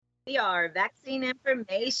We are Vaccine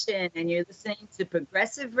Information, and you're listening to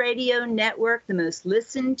Progressive Radio Network, the most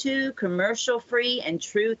listened to, commercial-free, and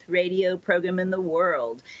truth radio program in the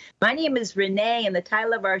world. My name is Renee, and the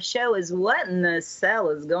title of our show is What in the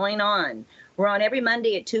Cell is Going On? We're on every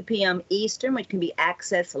Monday at 2 p.m. Eastern, which can be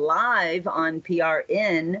accessed live on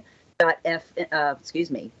prn.live,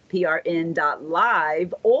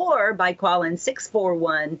 or by calling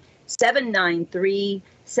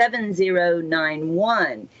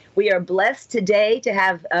 641-793-7091. We are blessed today to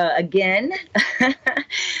have, again,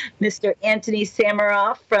 Mr. Anthony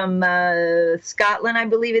Samaroff from Scotland, I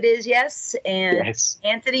believe it is, yes? And yes.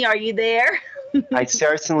 Anthony, are you there? I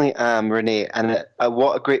certainly am, Renee, and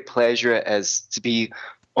what a great pleasure it is to be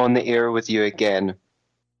on the air with you again.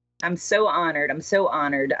 I'm so honored. I'm so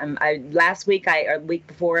honored. Last week, or the week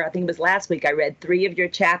before, I think it was last week, I read 3 of your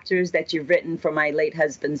chapters that you've written for my late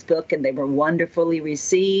husband's book, and they were wonderfully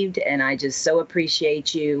received, and I just so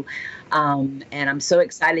appreciate you. And I'm so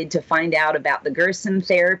excited to find out about the Gerson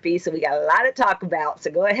therapy, so we got a lot to talk about,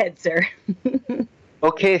 so go ahead, sir.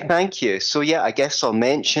 Okay, thank you. So yeah, I guess I'll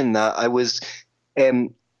mention that I was,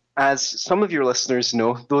 as some of your listeners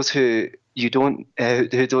know, those who don't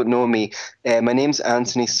know me, my name's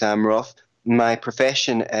Anthony Samaroff. My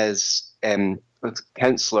profession is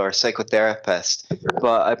counselor, psychotherapist,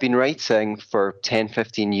 but I've been writing for 10,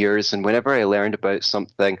 15 years, and whenever I learned about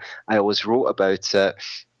something, I always wrote about it,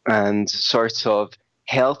 and sort of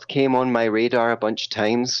health came on my radar a bunch of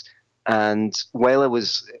times. And while I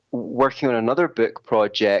was working on another book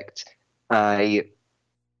project, I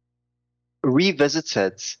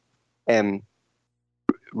revisited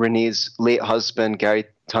Renee's late husband, Gary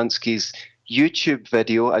Tunsky's YouTube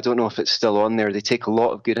video. I don't know if it's still on there. They take a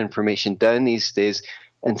lot of good information down these days,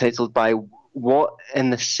 entitled by What in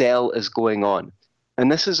the Cell is Going On. And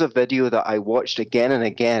this is a video that I watched again and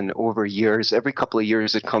again over years. Every couple of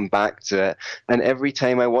years I'd come back to it. And every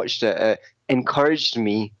time I watched it, it encouraged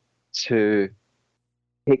me to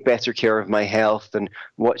take better care of my health and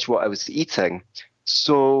watch what I was eating.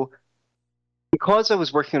 So because I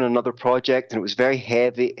was working on another project and it was very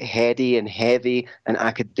heady and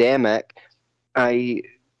academic, as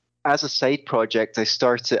a side project, I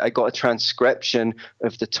got a transcription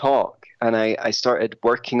of the talk, and I started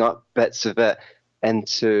working up bits of it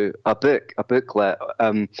into a booklet.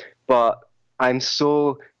 But I'm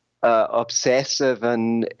so obsessive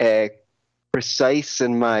and precise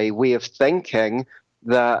in my way of thinking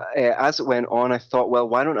that as it went on, I thought, well,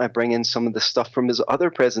 why don't I bring in some of the stuff from his other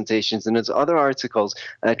presentations and his other articles?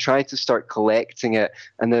 And I tried to start collecting it,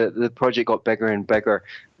 and the project got bigger and bigger.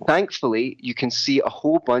 Thankfully, you can see a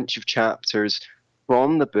whole bunch of chapters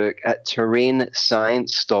from the book at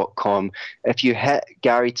terrainscience.com. If you hit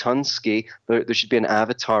Gary Tunsky, there should be an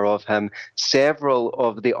avatar of him. Several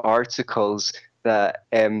of the articles that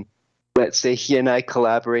let's say he and I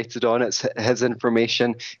collaborated on, it's his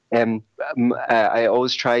information. I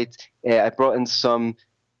always tried, I brought in some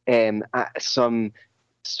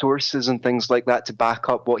sources and things like that to back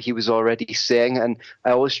up what he was already saying, and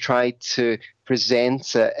I always tried to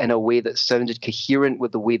present it in a way that sounded coherent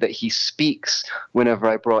with the way that he speaks whenever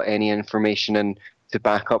I brought any information in to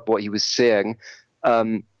back up what he was saying.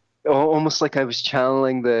 Almost like I was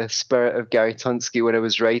channeling the spirit of Gary Tunsky when I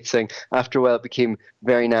was writing. After a while, it became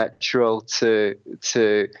very natural to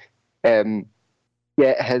get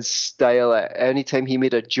his style. Anytime he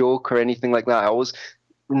made a joke or anything like that, I always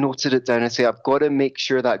noted it down and say, I've got to make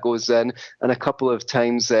sure that goes in. And a couple of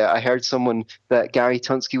times I heard someone that Gary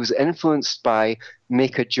Tunsky was influenced by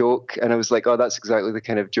make a joke, and I was like, oh, that's exactly the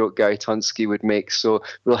kind of joke Gary Tunsky would make. So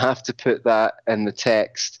we'll have to put that in the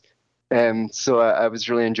text. So I was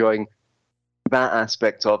really enjoying that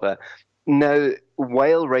aspect of it. Now,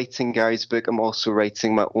 while writing Gary's book, I'm also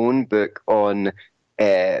writing my own book on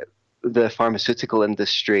the pharmaceutical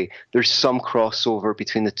industry. There's some crossover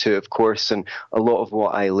between the two, of course, and a lot of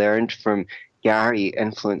what I learned from Gary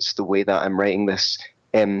influenced the way that I'm writing this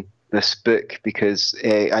book, because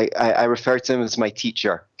I refer to him as my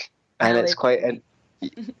teacher, and it's quite...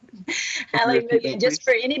 Hallelujah. Just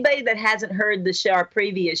for anybody that hasn't heard our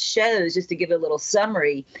previous shows, just to give a little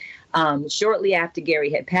summary, shortly after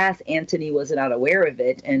Gary had passed, Anthony was not aware of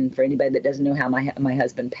it. And for anybody that doesn't know how my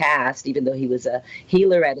husband passed, even though he was a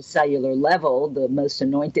healer at a cellular level, the most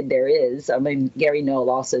anointed there is. I mean, Gary Noel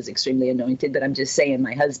also is extremely anointed, but I'm just saying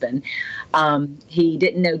my husband, he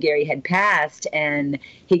didn't know Gary had passed. And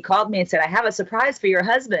he called me and said, I have a surprise for your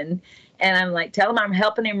husband. And I'm like, tell him I'm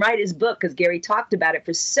helping him write his book, because Gary talked about it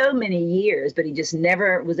for so many years, but he just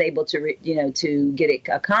never was able to, to get it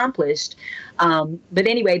accomplished. But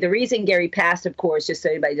anyway, the reason Gary passed, of course, just so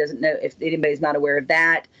anybody doesn't know, if anybody's not aware of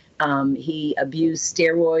that, He abused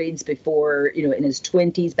steroids before, in his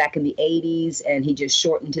 20s, back in the 80s, and he just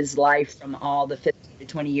shortened his life from all the 15 to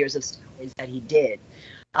 20 years of steroids that he did.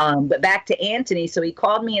 But back to Anthony. So he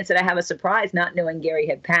called me and said, I have a surprise, not knowing Gary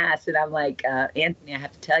had passed. And I'm like, Anthony, I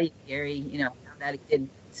have to tell you, Gary, I found out he did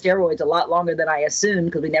steroids a lot longer than I assumed,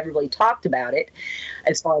 because we never really talked about it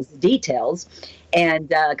as far as the details. And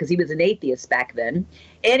because he was an atheist back then.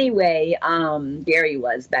 Anyway, Gary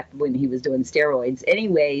was back when he was doing steroids.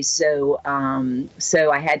 Anyway, so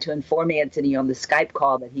I had to inform Anthony on the Skype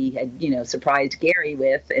call that he had, surprised Gary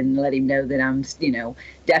with, and let him know that I'm,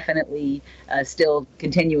 definitely still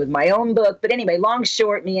continue with my own book. But anyway, long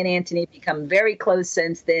short, me and Anthony have become very close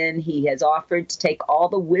since then. He has offered to take all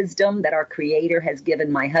the wisdom that our Creator has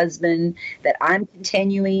given my husband, that I'm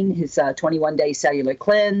continuing his 21-day cellular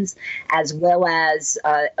cleanse, as well as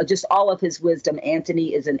just all of his wisdom.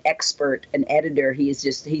 Anthony is an expert, an editor. He's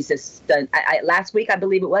just done. Last week, I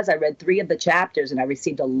believe it was, I read 3 of the chapters, and I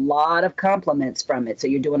received a lot of compliments from it. So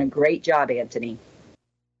you're doing a great job, Anthony.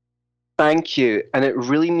 Thank you. And it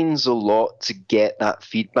really means a lot to get that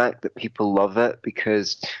feedback that people love it,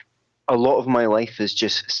 because a lot of my life is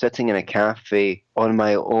just sitting in a cafe on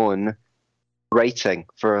my own, writing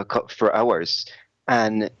for hours.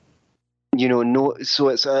 And so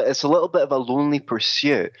it's a little bit of a lonely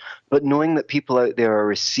pursuit, but knowing that people out there are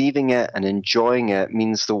receiving it and enjoying it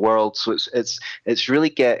means the world. So it's really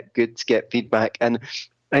good to get feedback. And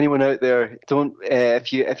anyone out there, don't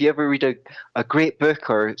if you ever read a great book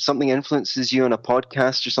or something influences you on a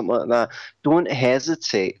podcast or something like that, don't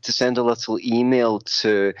hesitate to send a little email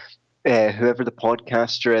to whoever the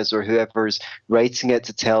podcaster is or whoever's writing it,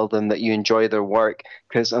 to tell them that you enjoy their work.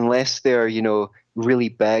 Because unless they're really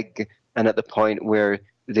big and at the point where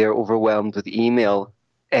they're overwhelmed with email,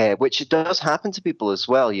 which it does happen to people as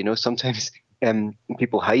well. Sometimes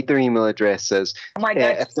people hide their email addresses. Oh my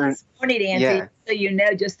gosh, this morning, Andy. Yeah. So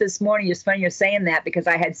just this morning, it's funny you're saying that, because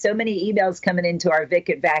I had so many emails coming into our Vic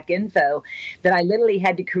at VAC info that I literally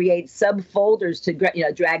had to create subfolders to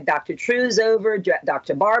drag Dr. True's over,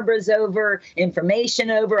 Dr. Barbara's over,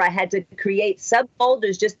 information over. I had to create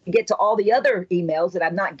subfolders just to get to all the other emails that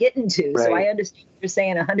I'm not getting to. Right. So I understand what you're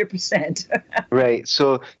saying 100%. Right.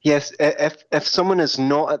 So yes, if someone is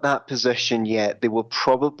not at that position yet, they will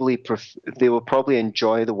probably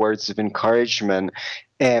enjoy the words of encouragement.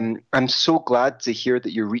 I'm so glad to hear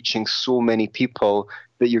that you're reaching so many people,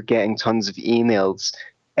 that you're getting tons of emails.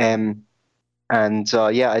 I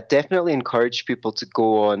definitely encourage people to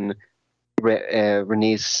go on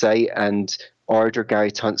Renee's site and order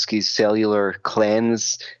Gary Tunsky's Cellular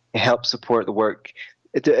Cleanse, help support the work.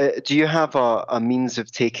 Do you have a means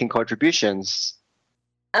of taking contributions?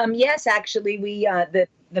 Yes, actually, we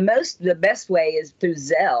the best way is through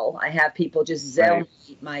Zelle. I have people just Zelle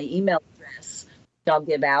my email address. I'll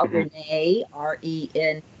give out Renee,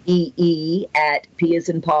 RENEE at P as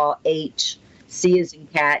in Paul, H, C as in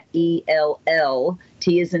cat, ELL,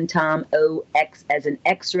 T as in Tom, OX as in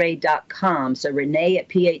X-ray.com. So Renee at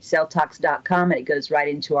phcelltalks.com, and it goes right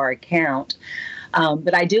into our account.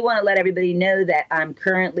 But I do want to let everybody know that I'm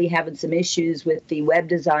currently having some issues with the web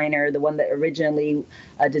designer, the one that originally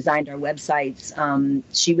designed our websites.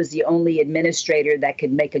 She was the only administrator that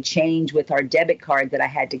could make a change with our debit card that I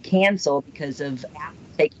had to cancel because of Apple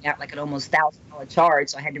taking out like an almost $1,000 charge.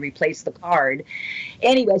 So I had to replace the card.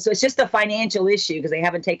 Anyway, so it's just a financial issue because they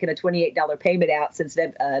haven't taken a $28 payment out since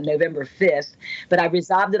November 5th. But I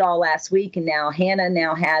resolved it all last week, and now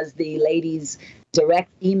Hannah has the ladies'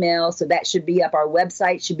 direct email, so that should be up. Our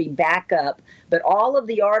website should be back up. But all of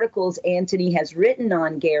the articles Anthony has written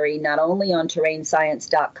on Gary, not only on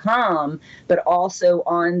terrainscience.com, but also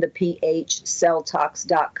on the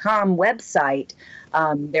phcelltalks.com website,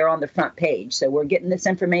 they're on the front page. So we're getting this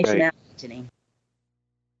information out, Anthony.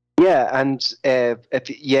 Yeah, and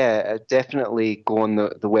definitely go on the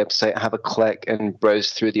website, have a click and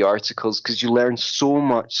browse through the articles, because you learn so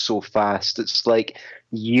much so fast. It's like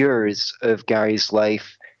years of Gary's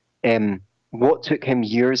life. What took him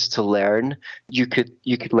years to learn, you could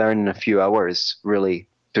learn in a few hours, really,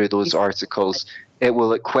 through those articles. It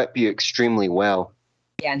will equip you extremely well.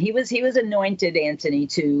 Yeah, and he was anointed, Anthony,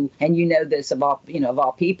 and you know this of all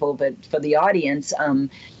people, but for the audience,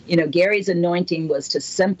 Gary's anointing was to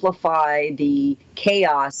simplify the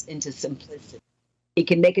chaos into simplicity. He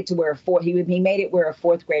can make it to where he made it where a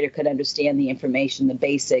fourth grader could understand the information, the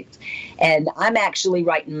basics. And I'm actually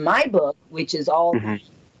writing my book, which is all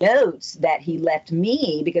notes that he left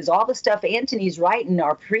me, because all the stuff Anthony's writing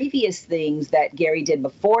are previous things that Gary did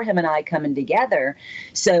before him and I coming together.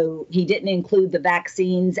 So he didn't include the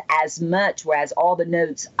vaccines as much, whereas all the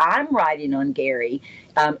notes I'm writing on Gary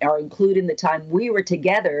are including the time we were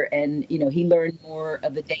together. And, you know, he learned more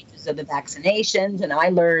of the dangers of the vaccinations, and I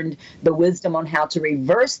learned the wisdom on how to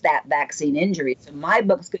reverse that vaccine injury. So my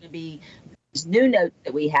book's going to be new notes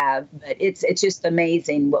that we have, but it's just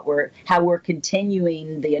amazing how we're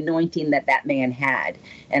continuing the anointing that man had.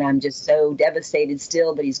 And I'm just so devastated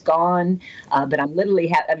still that he's gone. But I'm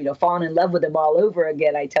literally falling in love with him all over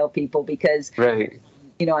again. I tell people, because right.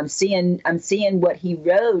 You know, I'm seeing what he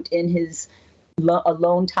wrote in his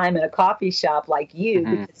alone time in a coffee shop like you,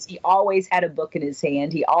 because he always had a book in his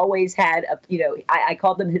hand. He always had I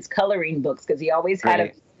called them his coloring books, because he always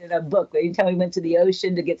had a book. Anytime we went to the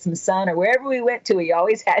ocean to get some sun or wherever we went to, he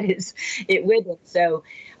always had it with him. So,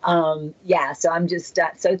 so I'm just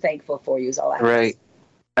so thankful for you is all I have to say.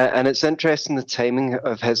 And it's interesting the timing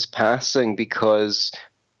of his passing, because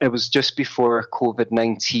it was just before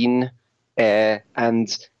COVID-19,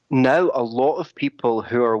 and now a lot of people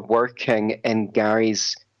who are working in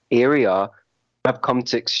Gary's area have come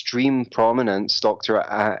to extreme prominence. Dr.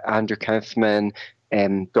 Andrew Kaufman,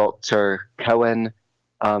 Dr. Cohen,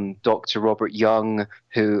 Dr. Robert Young,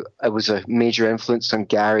 who was a major influence on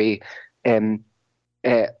Gary.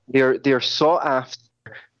 They're sought after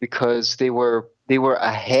because they were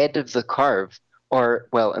ahead of the curve. Or,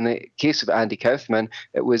 well, in the case of Andy Kaufman,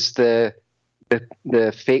 it was the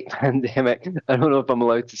fake pandemic. I don't know if I'm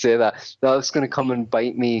allowed to say that. That's going to come and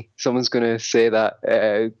bite me. Someone's going to say that.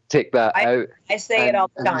 Take that out. I say it all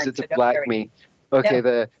the time. Use it to black me. Okay,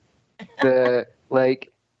 no. the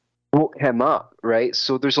like woke him up, right?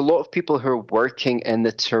 So there's a lot of people who are working in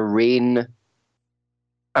the terrain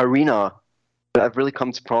arena that have really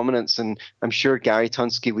come to prominence, and I'm sure Gary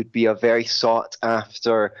Tunsky would be a very sought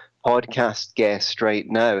after podcast guest right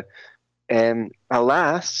now.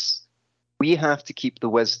 Alas, we have to keep the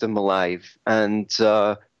wisdom alive, and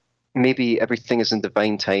maybe everything is in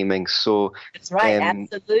divine timing. So that's right,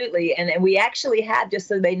 absolutely. And we actually have, just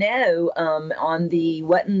so they know, on the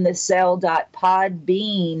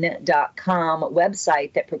whatinthecell.podbean.com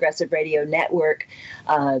website that Progressive Radio Network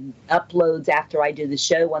uploads after I do the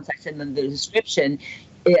show, once I send them the description.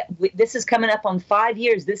 This is coming up on 5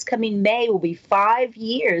 years. This coming May will be 5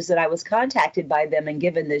 years that I was contacted by them and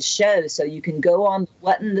given this show. So you can go on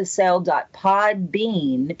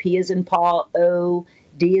whatinthecell.podbean, P as in Paul, O,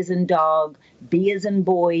 D as in dog, B as in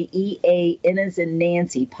boy, E-A, N as in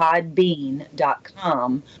Nancy,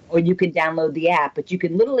 podbean.com, or you can download the app. But you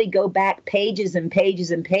can literally go back pages and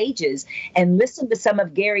pages and pages and listen to some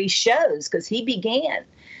of Gary's shows, because he began,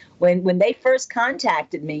 when they first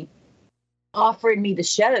contacted me, offered me the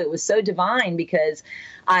show. It was so divine, because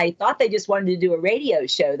I thought they just wanted to do a radio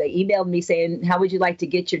show. They emailed me saying, how would you like to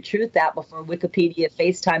get your truth out before Wikipedia,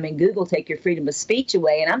 FaceTime, and Google take your freedom of speech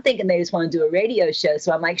away? And I'm thinking they just want to do a radio show.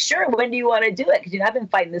 So I'm like, sure, when do you want to do it? Because, I've been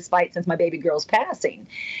fighting this fight since my baby girl's passing.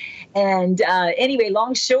 And anyway,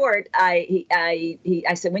 long short, I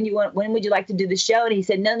said, when would you like to do the show? And he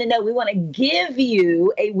said, no, we want to give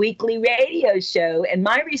you a weekly radio show. And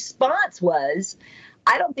my response was,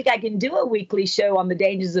 I don't think I can do a weekly show on the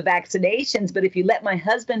dangers of vaccinations, but if you let my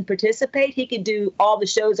husband participate, he could do all the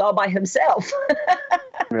shows all by himself.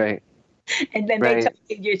 Right. And then they told me,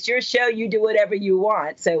 it's your show, you do whatever you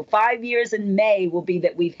want. So 5 years in May will be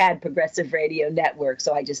that we've had Progressive Radio Network.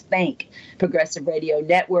 So I just thank Progressive Radio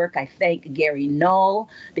Network. I thank Gary Null,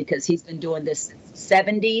 because he's been doing this since the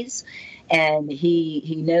 70s. And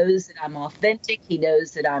he knows that I'm authentic. He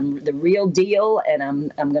knows that I'm the real deal, and I'm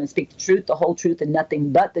going to speak the truth, the whole truth, and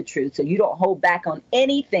nothing but the truth. So you don't hold back on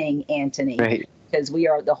anything, Anthony, right, because we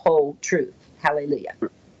are the whole truth. Hallelujah.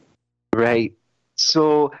 Right.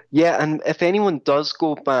 So, yeah, and if anyone does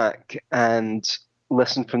go back and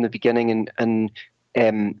listen from the beginning, and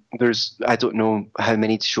there's, I don't know how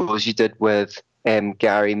many shows you did with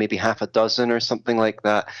Gary, maybe half a dozen or something like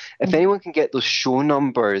that. If anyone can get those show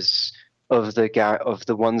numbers of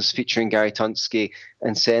the ones featuring Gary Tunsky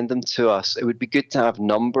and send them to us, it would be good to have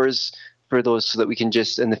numbers for those, so that we can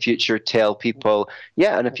just in the future tell people,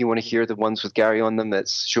 yeah, and if you want to hear the ones with Gary on them,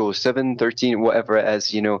 it's show 7, 13, whatever it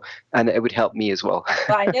is, and it would help me as well.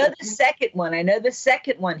 Well, I know the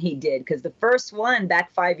second one he did, because the first one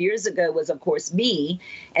back 5 years ago was, of course, me,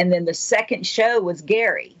 and then the second show was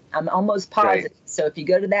Gary. I'm almost positive. Right. So if you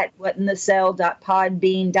go to that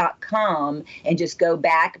whatinthecell.podbean.com and just go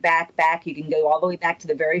back, you can go all the way back to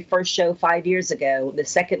the very first show 5 years ago. The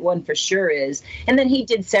second one for sure is. And then he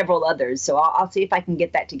did several others. So I'll see if I can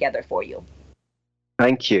get that together for you.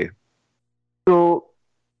 Thank you. So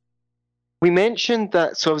We mentioned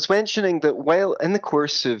that, so I was mentioning that while in the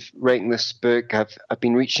course of writing this book, I've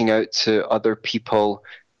been reaching out to other people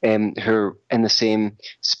who are in the same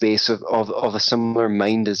space of a similar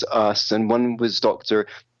mind as us. And one was Dr.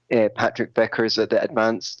 Patrick Vickers at the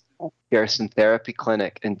Advanced Gerson Therapy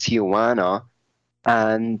Clinic in Tijuana,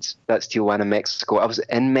 and that's Tijuana, Mexico. I was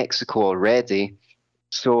in Mexico already,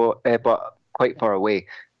 so but quite far away.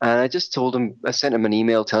 And I just told him, I sent him an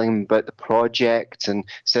email telling him about the project and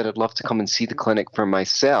said I'd love to come and see the clinic for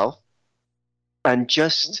myself. And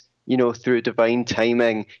just, through divine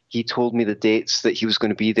timing, he told me the dates that he was going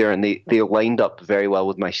to be there, and they lined up very well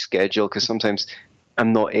with my schedule, because sometimes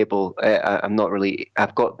I'm not able, I'm not really,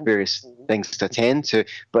 I've got various things to attend to,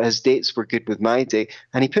 but his dates were good with my date.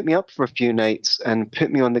 And he put me up for a few nights and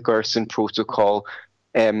put me on the Gerson protocol.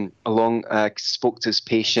 Spoke to his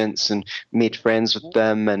patients and made friends with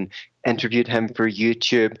them and interviewed him for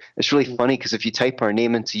YouTube. It's really funny because if you type our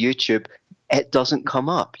name into YouTube, it doesn't come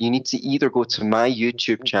up. You need to either go to my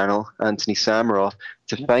YouTube channel, Anthony Samaroff,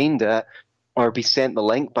 to find it, or be sent the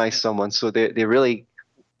link by someone. So they're really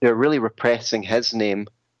repressing his name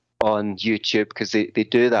on YouTube, because they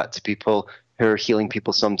do that to people who are healing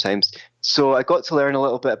people sometimes. So I got to learn a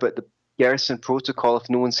little bit about the Gerson protocol. If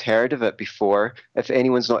no one's heard of it before, if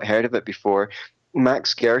anyone's not heard of it before,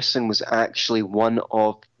 Max Gerson was actually one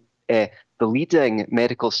of the leading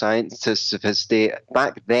medical scientists of his day.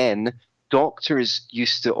 Back then, doctors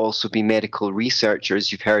used to also be medical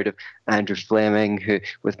researchers. You've heard of Andrew Fleming, who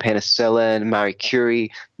with penicillin, Marie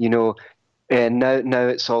Curie, and now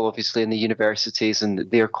it's all obviously in the universities, and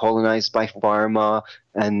they're colonized by pharma,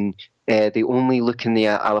 and they only look in the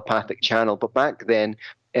allopathic channel. But back then,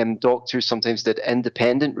 doctors sometimes did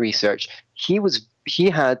independent research. He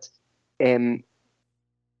had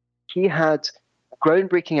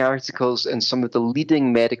groundbreaking articles in some of the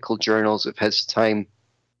leading medical journals of his time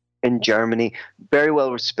in Germany. Very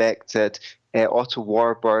well respected. Otto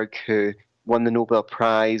Warburg, who won the Nobel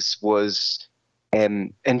Prize, was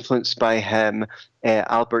influenced by him.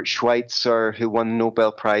 Albert Schweitzer, who won the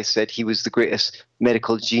Nobel Prize, said he was the greatest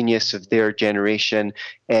medical genius of their generation.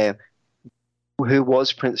 Who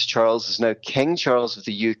was Prince Charles, is now King Charles of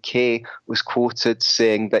the UK, was quoted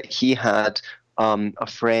saying that he had a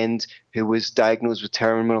friend who was diagnosed with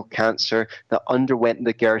terminal cancer that underwent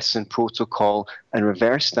the Gerson protocol and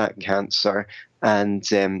reversed that cancer. And,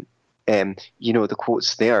 the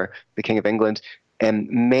quotes there, the King of England.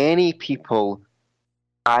 Many people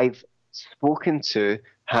I've spoken to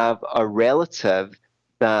have a relative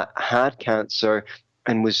that had cancer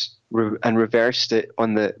and reversed it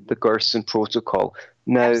on the Gerson protocol.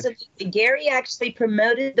 Now, absolutely. Gary actually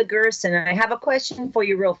promoted the Gerson. And I have a question for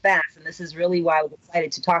you real fast. And this is really why I was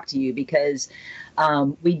excited to talk to you, because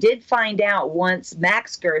we did find out once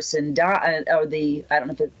Max Gerson died, or I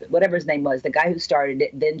don't know whatever his name was, the guy who started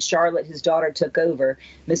it. Then Charlotte, his daughter, took over,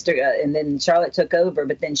 and then Charlotte took over,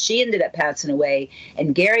 but then she ended up passing away.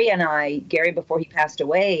 And Gary, before he passed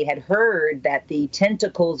away, had heard that the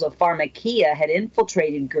tentacles of Pharmakia had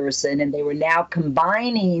infiltrated Gerson, and they were now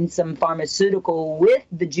combining some pharmaceutical with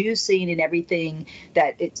the juicing and everything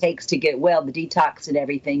that it takes to get well, the detox and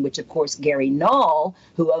everything, which of course Gary Null,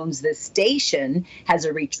 who owns this station, has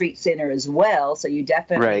a retreat center as well. So you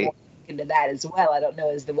definitely want to look into that as well. I don't know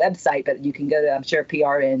as the website, but you can go to, I'm sure,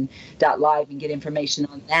 prn.live and get information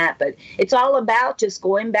on that. But it's all about just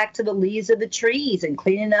going back to the leaves of the trees and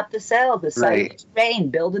cleaning up the cells, the cellular terrain,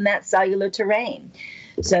 building that cellular terrain.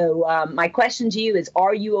 So my question to you is,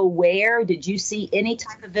 are you aware, did you see any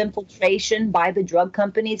type of infiltration by the drug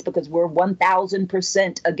companies? Because we're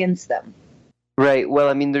 1,000% against them. Right. Well,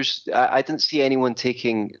 I mean, I didn't see anyone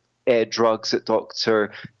taking drugs at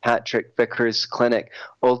Dr. Patrick Vickers' clinic,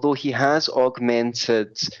 although he has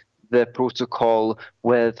augmented the protocol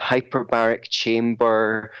with hyperbaric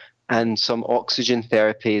chamber and some oxygen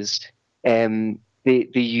therapies. Let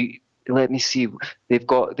me see.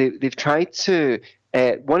 They've tried to.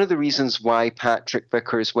 One of the reasons why Patrick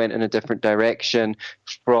Vickers went in a different direction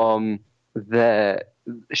from the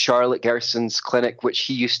Charlotte Gerson's clinic, which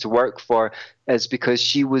he used to work for, is because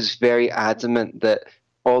she was very adamant that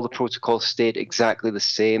all the protocols stayed exactly the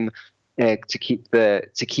same to keep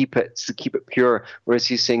it pure. Whereas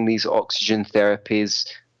he's saying these oxygen therapies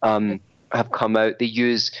have come out.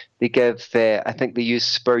 I think they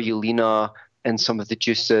use spirulina in some of the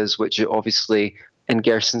juices, which obviously in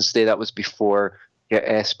Gerson's day, that was before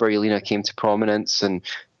spirulina came to prominence, and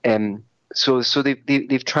so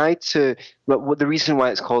they've tried to. But the reason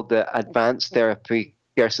why it's called the Advanced Therapy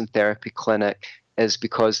Gerson Therapy Clinic is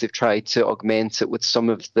because they've tried to augment it with some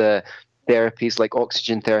of the therapies, like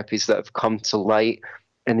oxygen therapies, that have come to light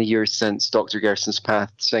in the years since Dr. Gerson's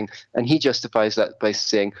passing. And he justifies that by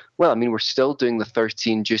saying, well, I mean, we're still doing the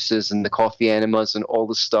 13 juices and the coffee enemas and all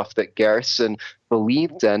the stuff that Gerson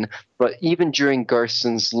believed in. But even during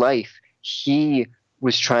Gerson's life, he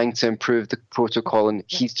was trying to improve the protocol, and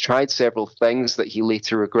he tried several things that he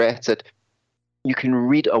later regretted. You can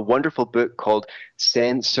read a wonderful book called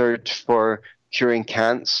Censored for Curing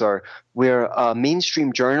Cancer, where a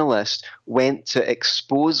mainstream journalist went to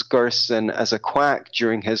expose Gerson as a quack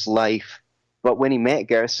during his life. But when he met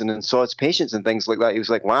Gerson and saw his patients and things like that, he was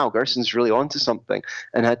like, wow, Gerson's really onto something,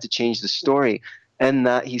 and had to change the story. In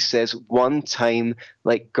that, he says one time,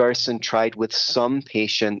 like, Gerson tried with some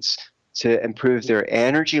patients to improve their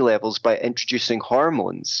energy levels by introducing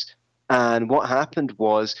hormones. And what happened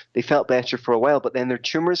was they felt better for a while, but then their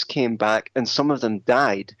tumors came back and some of them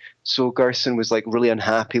died. So Gerson was like really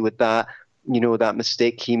unhappy with that, that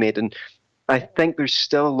mistake he made. And I think there's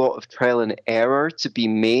still a lot of trial and error to be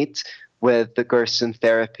made with the Gerson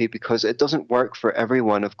therapy, because it doesn't work for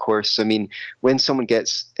everyone, of course. I mean, when someone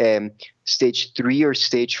gets stage 3 or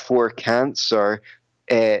stage 4 cancer,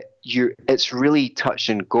 it's really touch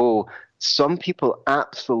and go. Some people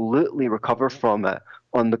absolutely recover from it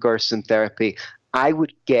on the Gerson therapy. I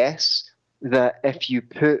would guess that if you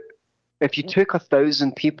took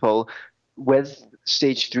 1,000 people with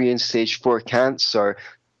stage 3 and stage 4 cancer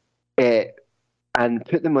and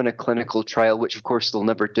put them on a clinical trial, which of course they'll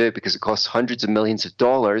never do because it costs hundreds of millions of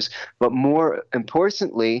dollars, but more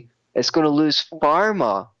importantly, it's going to lose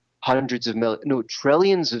pharma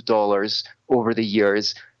trillions of dollars over the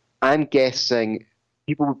years. I'm guessing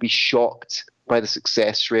people would be shocked by the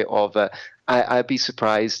success rate of it. I'd be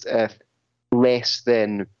surprised if less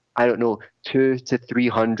than, 200 to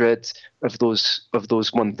 300 of those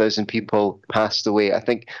 1,000 people passed away. I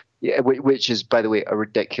think, which is, by the way, a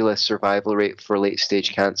ridiculous survival rate for late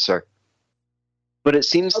stage cancer. But it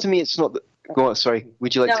seems to me it's not. Go on, sorry.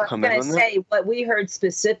 Would you like to comment on that? I was going to say, what we heard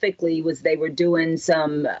specifically was they were doing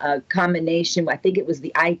some combination. I think it was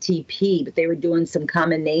the ITP, but they were doing some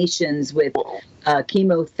combinations with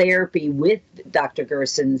chemotherapy with Dr.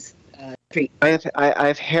 Gerson's treatment.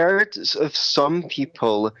 I've heard of some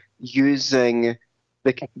people using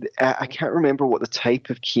I can't remember what the type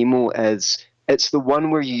of chemo is. It's the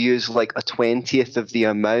one where you use like a 20th of the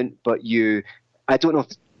amount, but I don't know if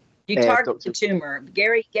you target the tumor.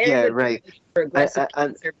 Gary yeah, right. For aggressive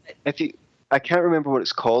cancer, I can't remember what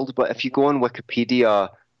it's called, but if you go on Wikipedia,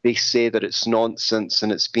 they say that it's nonsense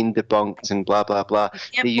and it's been debunked and blah blah blah.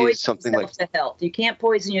 They use something like to health. You can't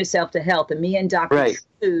poison yourself to health. And me and Dr.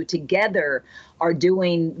 True together are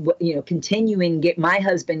doing, continuing get my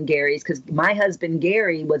husband Gary's, because my husband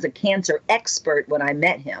Gary was a cancer expert when I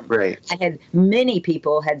met him. Right. I had many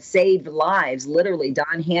people had saved lives. Literally,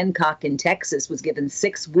 Don Hancock in Texas was given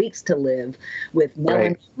 6 weeks to live with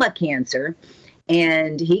melanoma cancer.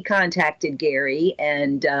 And he contacted Gary,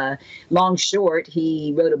 and long short,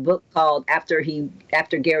 he wrote a book called after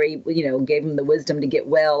Gary, gave him the wisdom to get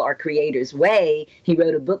well, Our Creator's Way. He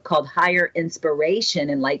wrote a book called Higher Inspiration,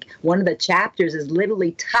 and like one of the chapters is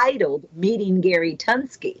literally titled Meeting Gary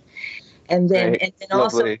Tunsky. And then,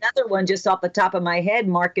 also another one just off the top of my head,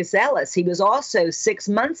 Marcus Ellis. He was also 6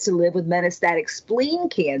 months to live with metastatic spleen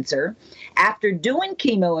cancer. After doing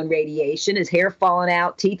chemo and radiation, his hair falling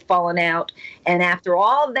out, teeth falling out. And after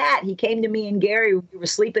all that, he came to me and Gary. We were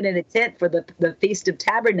sleeping in a tent for the Feast of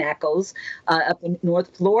Tabernacles up in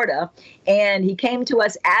North Florida. And he came to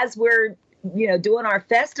us as we're doing our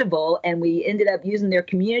festival, and we ended up using their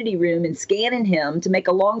community room and scanning him. To make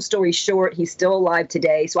a long story short, he's still alive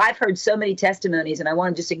today. So I've heard so many testimonies, and I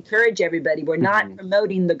want to just encourage everybody. We're not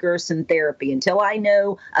promoting the Gerson therapy until I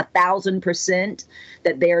know 1,000%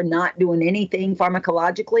 that they're not doing anything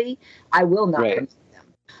pharmacologically. I will not promote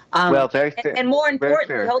them. Well, very fair. And more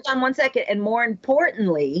importantly, hold on one second. And more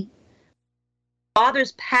importantly,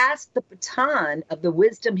 Father's passed the baton of the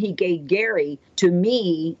wisdom he gave Gary to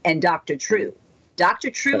me and Dr. True.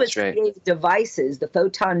 Dr. True has created devices, the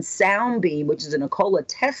photon sound beam, which is a Nikola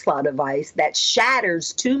Tesla device that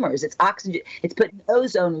shatters tumors. It's oxygen. It's putting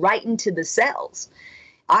ozone right into the cells.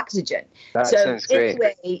 Oxygen. That sounds great.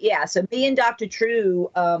 Anyway, so me and Dr. True,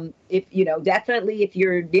 definitely if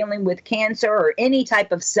you're dealing with cancer or any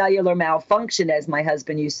type of cellular malfunction, as my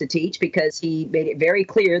husband used to teach, because he made it very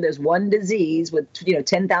clear there's one disease with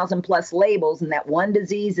 10,000 plus labels, and that one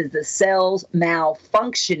disease is the cells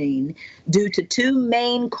malfunctioning due to two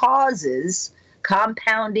main causes: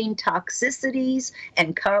 compounding toxicities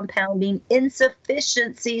and compounding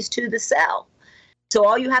insufficiencies to the cell. So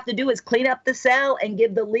all you have to do is clean up the cell and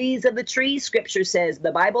give the leaves of the trees, scripture says.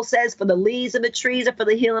 The Bible says, for the leaves of the trees are for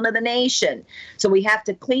the healing of the nation. So we have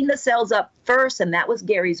to clean the cells up first, and that was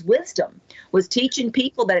Gary's wisdom, was teaching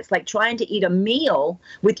people that it's like trying to eat a meal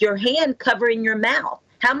with your hand covering your mouth.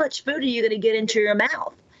 How much food are you going to get into your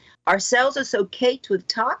mouth? Our cells are so caked with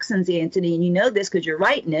toxins, Anthony, and you know this because you're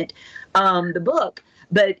writing it, the book.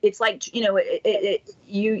 But it's like, you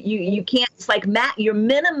can't, it's like you're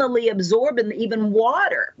minimally absorbing even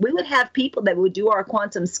water. We would have people that would do our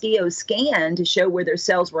quantum skio scan to show where their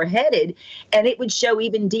cells were headed, and it would show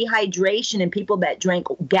even dehydration in people that drank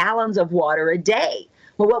gallons of water a day.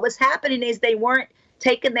 Well, what was happening is they weren't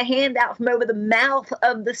taking the hand out from over the mouth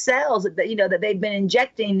of the cells that that they've been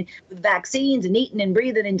injecting with vaccines and eating and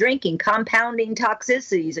breathing and drinking, compounding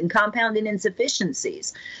toxicities and compounding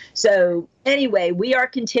insufficiencies. So anyway, we are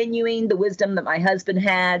continuing the wisdom that my husband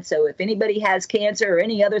had. So if anybody has cancer or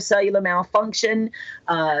any other cellular malfunction,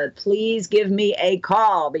 please give me a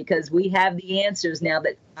call, because we have the answers now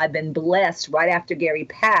that I've been blessed right after Gary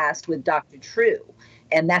passed with Dr. True.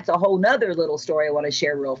 And that's a whole nother little story I want to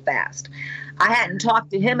share real fast. I hadn't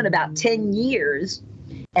talked to him in about 10 years.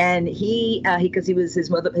 And because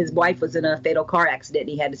his wife was in a fatal car accident.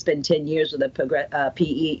 He had to spend 10 years with a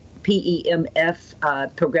PEMF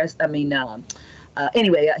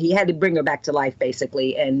anyway, he had to bring her back to life,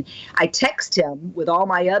 basically. And I text him with all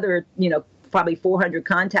my other, probably 400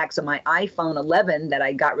 contacts on my iPhone 11 that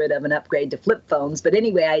I got rid of and upgrade to flip phones. But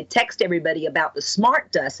anyway, I text everybody about the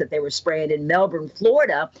smart dust that they were spraying in Melbourne,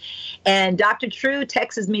 Florida. And Dr. True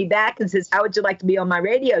texts me back and says, how would you like to be on my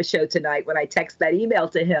radio show tonight, when I text that email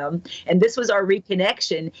to him? And this was our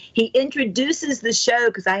reconnection. He introduces the show,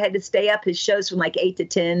 because I had to stay up his shows from like 8 to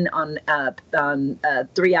 10 on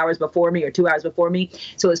 3 hours before me or 2 hours before me.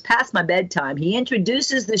 So it was past my bedtime. He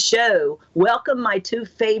introduces the show, welcome my two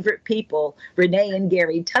favorite people, Renee and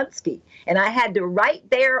Gary Tunsky. And I had to right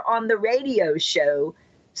there on the radio show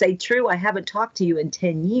say, True, I haven't talked to you in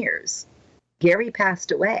 10 years. Gary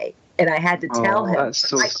passed away. And I had to tell him. That's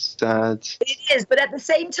so sad. It is, but at the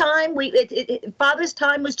same time, Father's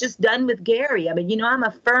time was just done with Gary. I mean, I'm a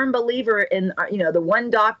firm believer in, the one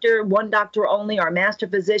doctor only, our master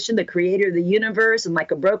physician, the creator of the universe. And like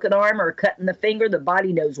a broken arm or a cut in the finger, the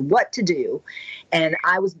body knows what to do. And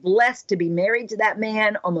I was blessed to be married to that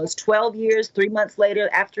man almost 12 years. 3 months later,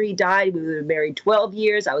 after he died, we were married 12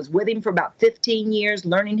 years. I was with him for about 15 years,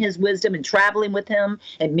 learning his wisdom and traveling with him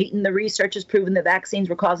and meeting the researchers proving the vaccines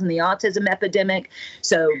were causing the autism epidemic.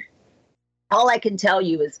 So all I can tell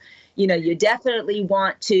you is, you definitely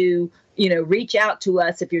want to, reach out to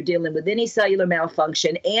us if you're dealing with any cellular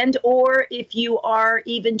malfunction, and or if you are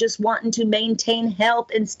even just wanting to maintain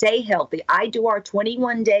health and stay healthy. I do our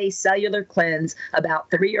 21-day cellular cleanse about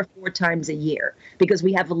 3 or 4 times a year, because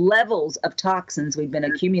we have levels of toxins we've been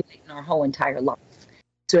accumulating our whole entire life.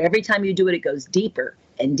 So every time you do it, it goes deeper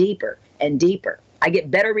and deeper and deeper. I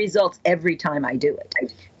get better results every time I do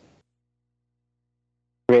it.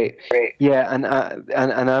 Great. Yeah, and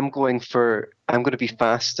I'm going to be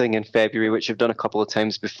fasting in February, which I've done a couple of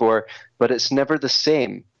times before, but it's never the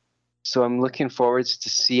same. So I'm looking forward to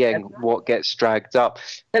seeing what gets dragged up.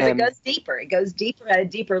 Because it goes deeper. It goes deeper at a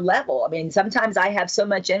deeper level. I mean, sometimes I have so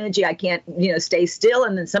much energy I can't, stay still.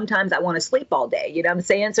 And then sometimes I want to sleep all day. You know what I'm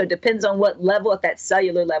saying? So it depends on what level, at that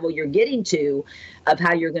cellular level you're getting to, of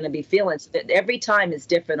how you're going to be feeling. So that every time is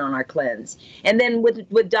different on our cleanse. And then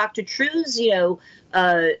with Dr. True's,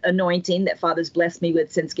 anointing that Father's blessed me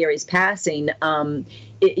with since Gary's passing,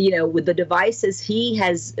 with the devices, he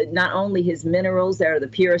has not only his minerals that are the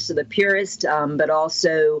purest of the purest, but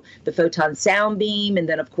also the photon sound beam, and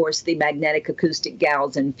then of course the magnetic acoustic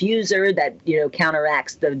Gauss infuser that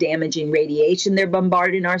counteracts the damaging radiation they're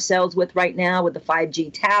bombarding our cells with right now, with the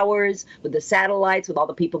 5G towers, with the satellites, with all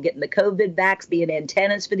the people getting the COVID vax being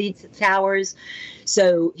antennas for these towers.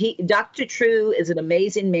 So Dr. True is an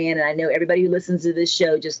amazing man, and I know everybody who listens to this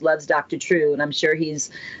show just loves Dr. True, and I'm sure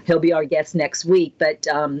he'll be our guest next week. But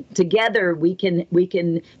together we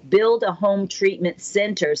can build a home treatment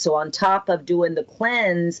center. So on top of doing the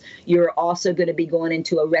cleanse, you're also going to be going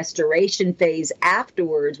into a restoration phase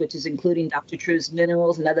afterwards, which is including Dr. True's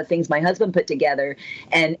minerals and other things my husband put together,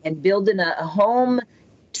 and building a home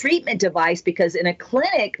treatment device, because in a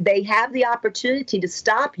clinic they have the opportunity to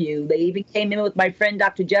stop you. They even came in with my friend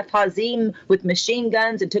Dr. Jeff Hazim with machine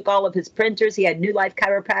guns and took all of his printers. He had New Life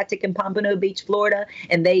Chiropractic in Pompano Beach, Florida,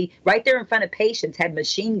 and they right there in front of patients had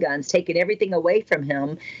machine guns taking everything away from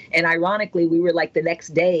him. And ironically, we were like the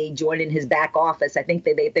next day joining his back office. I think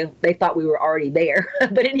they thought we were already there.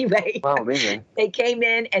 But anyway, wow, amazing. They came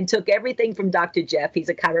in and took everything from Dr. Jeff. He's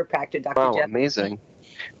a chiropractor, Dr. Wow, Jeff. Amazing.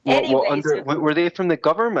 What Anyway, under so were they from the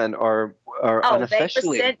government or oh, they were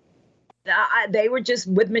unofficially? sent. They were just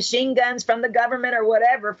with machine guns from the government or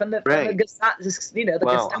whatever, from the Right. the Wow, Gestapo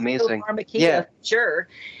amazing. Pharmakia, Yeah. sure.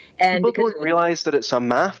 And People because don't realize that it's a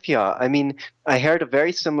mafia. I mean, I heard a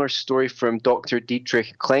very similar story from Dr.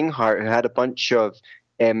 Dietrich Klinghardt, who had a bunch of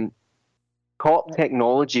um, top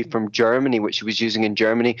technology from Germany, which he was using in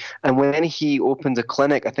Germany. And when he opened a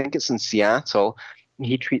clinic, I think it's in Seattle,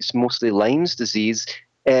 he treats mostly Lyme's disease.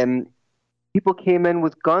 Um, People came in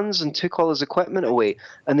with guns and took all his equipment away.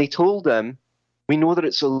 And they told him, we know that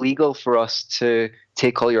it's illegal for us to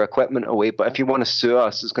take all your equipment away, but if you want to sue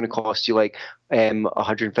us, it's going to cost you like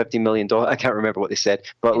 $150 million. I can't remember what they said,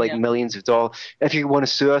 but you like know, millions of dollars. If you want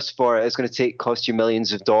to sue us for it, it's going to cost you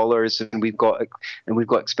millions of dollars, and we've got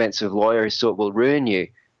expensive lawyers, so it will ruin you.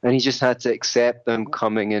 And he just had to accept them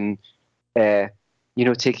coming and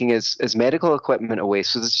taking his medical equipment away.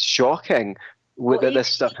 So this is shocking well, that this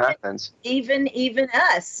stuff happens. even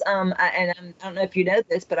us, I don't know if you know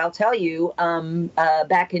this, but I'll tell you,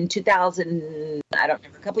 back in 2000, I don't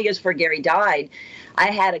remember, a couple of years before Gary died, I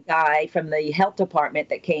had a guy from the health department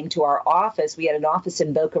that came to our office. We had an office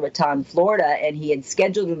in Boca Raton, Florida, and he had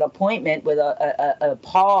scheduled an appointment with a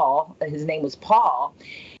Paul. His name was Paul.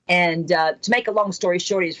 And to make a long story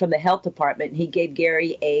short, he's from the health department. And he gave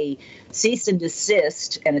Gary a cease and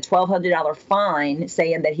desist and a $1,200 fine,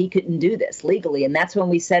 saying that he couldn't do this legally. And that's when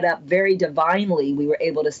we set up, very divinely, we were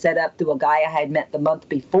able to set up through a guy I had met the month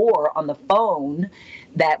before on the phone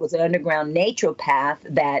that was an underground naturopath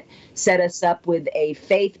that set us up with a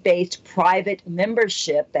faith-based private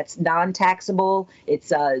membership that's non-taxable.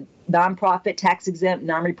 It's a nonprofit, tax-exempt,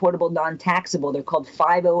 non-reportable, non-taxable. They're called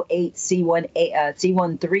 508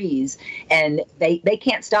 C13s, and they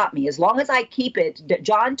can't stop me as long as I keep it.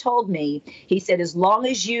 John told me, he said, as long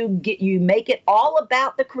as you make it all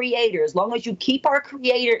about the Creator, as long as you keep our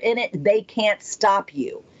Creator in it, they can't stop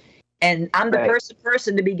you. And I'm the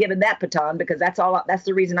person to be given that baton, because that's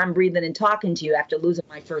the reason I'm breathing and talking to you after losing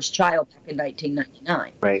my first child back in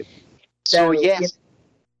 1999. Right. So yes,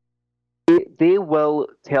 they will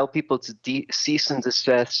tell people to cease and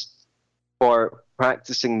desist for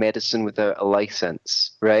practicing medicine without a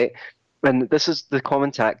license, right? And this is the common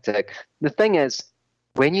tactic. The thing is,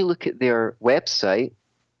 when you look at their website,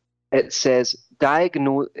 it says when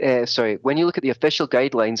you look at the official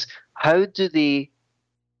guidelines, how do they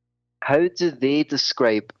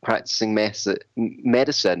describe practicing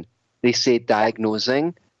medicine? They say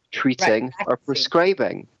diagnosing, treating, or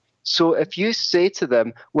prescribing. So if you say to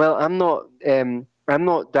them, "Well, I'm not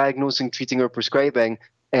diagnosing, treating, or prescribing,"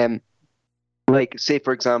 like say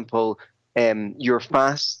for example, you're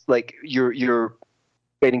fast, like you're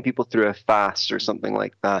getting people through a fast or something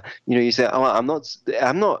like that. You say, "Oh, I'm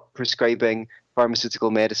not prescribing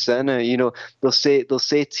pharmaceutical medicine." They'll say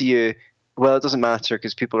to you, well, it doesn't matter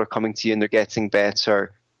because people are coming to you and they're getting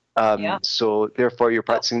better. So therefore you're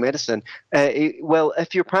practicing medicine. Well,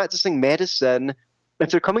 if you're practicing medicine, if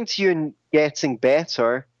they're coming to you and getting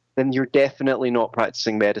better, then you're definitely not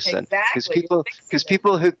practicing medicine. Exactly. Because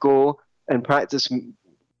people who go and practice,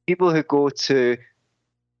 people who go to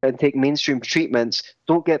and take mainstream treatments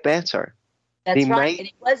don't get better. That's right. And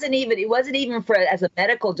it wasn't even for as a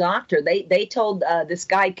medical doctor. They told this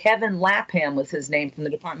guy, Kevin Lapham was his name, from the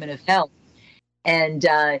Department of Health. And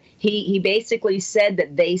he basically said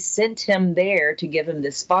that they sent him there to give him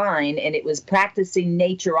this fine, and it was practicing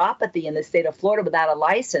naturopathy in the state of Florida without a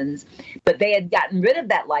license. But they had gotten rid of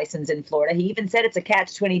that license in Florida. He even said it's a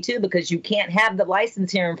catch-22 because you can't have the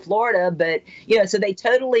license here in Florida. But so they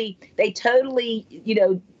totally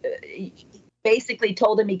basically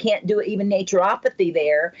told him he can't do even naturopathy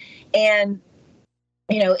there. And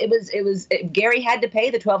Gary had to pay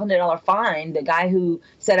the $1,200 fine. The guy who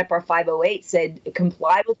set up our 508 said,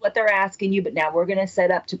 comply with what they're asking you, but now we're going to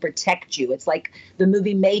set up to protect you. It's like the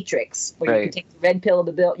movie Matrix, where you can take the red pill of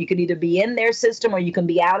the bill. You can either be in their system or you can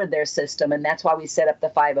be out of their system. And that's why we set up the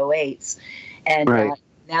 508s. And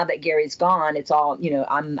now that Gary's gone, it's all,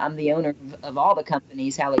 I'm the owner of all the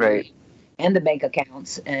companies, hallelujah, and the bank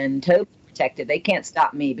accounts, and totally protected. They can't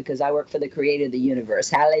stop me because I work for the Creator of the universe.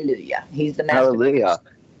 Hallelujah. He's the master. Hallelujah.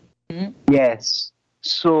 Mm-hmm. Yes.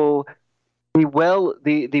 So they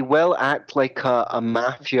will act like a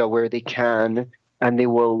mafia where they can, and they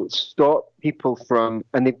will stop people from,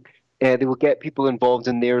 and they will get people involved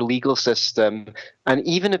in their legal system. And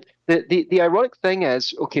even if the ironic thing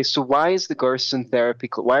is, okay, so why are the Gerson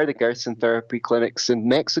therapy clinics in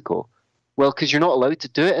Mexico? Well, because you're not allowed to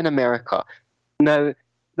do it in America. Now,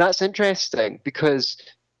 that's interesting because,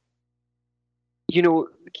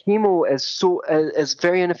 chemo is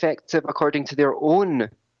very ineffective according to their own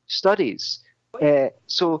studies.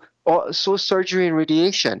 So surgery and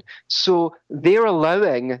radiation. So they're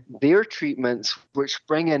allowing their treatments, which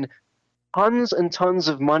bring in tons and tons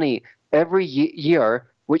of money every year,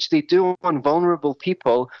 which they do on vulnerable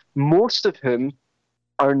people, most of whom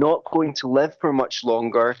are not going to live for much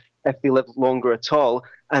longer if they live longer at all.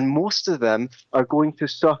 And most of them are going to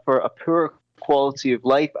suffer a poor quality of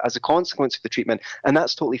life as a consequence of the treatment. And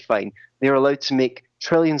that's totally fine. They're allowed to make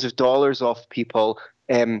trillions of dollars off people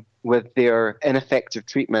with their ineffective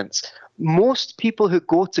treatments. Most people who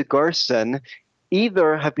go to Gerson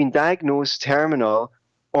either have been diagnosed terminal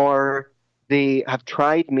or they have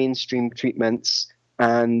tried mainstream treatments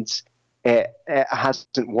and it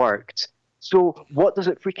hasn't worked. So what does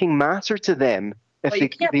it freaking matter to them if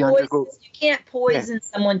they undergo? You can't poison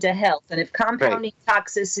someone to health, and if compounding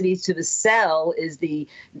toxicities to the cell is the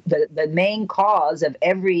main cause of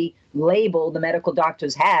every label the medical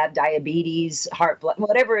doctors have, diabetes, heart, blood,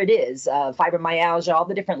 whatever it is, fibromyalgia, all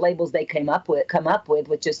the different labels they come up with,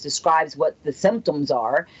 which just describes what the symptoms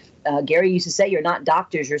are. Gary used to say, "You're not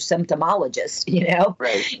doctors, you're symptomologists," you know?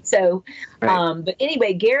 Right. So, but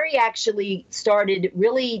anyway, Gary actually started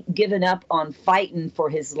really giving up on fighting for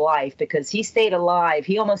his life because he stayed alive.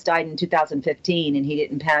 He almost died in 2015, and he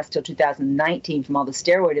didn't pass till 2019 from all the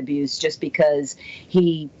steroid abuse, just because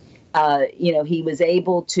he was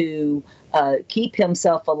able to keep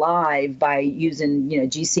himself alive by using,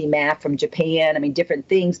 GC-MAF from Japan. I mean, different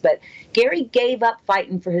things. But Gary gave up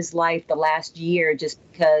fighting for his life the last year just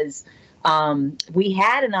because we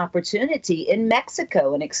had an opportunity in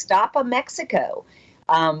Mexico, in Ixtapa, Mexico.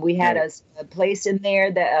 We had a place in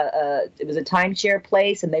there that it was a timeshare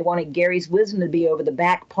place, and they wanted Gary's Wisdom to be over the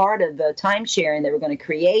back part of the timeshare, and they were going to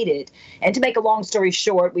create it. And to make a long story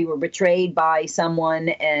short, we were betrayed by someone,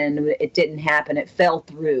 and it didn't happen. It fell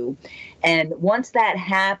through. And once that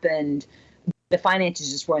happened, the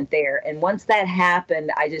finances just weren't there. And once that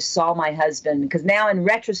happened, I just saw my husband, because now in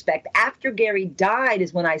retrospect, after Gary died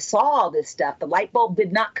is when I saw all this stuff. The light bulb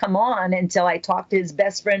did not come on until I talked to his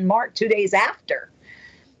best friend, Mark, 2 days after.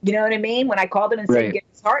 You know what I mean? When I called him and said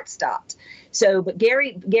Gary's heart stopped. So, but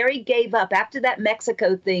Gary gave up after that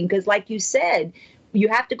Mexico thing, because like you said, you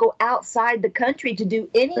have to go outside the country to do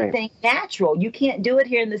anything natural. You can't do it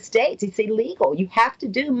here in the States. It's illegal. You have to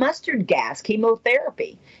do mustard gas,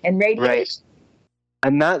 chemotherapy, and radiation. Right.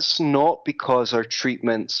 And that's not because our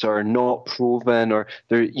treatments are not proven or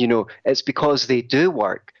they're, it's because they do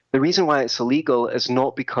work. The reason why it's illegal is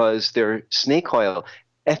not because they're snake oil.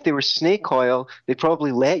 If they were snake oil, they'd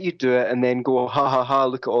probably let you do it and then go, ha, ha, ha,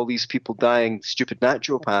 look at all these people dying, stupid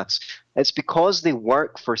naturopaths. It's because they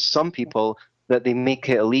work for some people that they make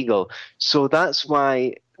it illegal. So that's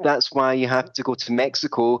why you have to go to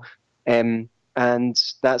Mexico, and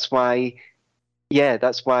that's why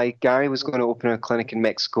Gary was going to open a clinic in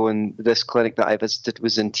Mexico, and this clinic that I visited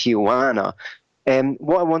was in Tijuana.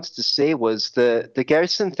 What I wanted to say was the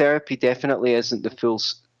Gerson therapy definitely isn't the full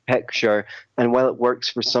picture, and while it works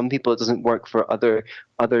for some people, it doesn't work for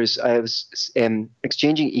others. I was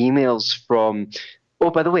exchanging emails from. Oh,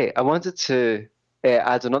 by the way, I wanted to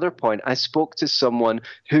add another point. I spoke to someone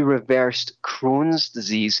who reversed Crohn's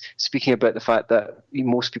disease, speaking about the fact that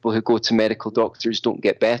most people who go to medical doctors don't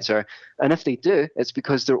get better, and if they do, it's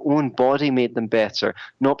because their own body made them better,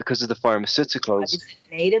 not because of the pharmaceuticals. It's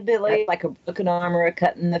innate ability, like a broken arm or a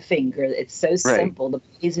cut in the finger. It's so simple. The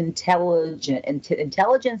body's intelligent, and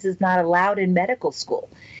intelligence is not allowed in medical school.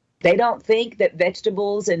 They don't think that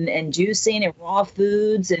vegetables and juicing and raw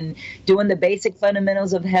foods and doing the basic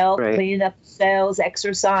fundamentals of health, cleaning up the cells,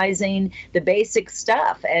 exercising, the basic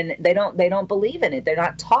stuff, and they don't believe in it. They're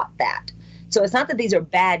not taught that. So it's not that these are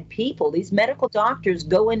bad people. These medical doctors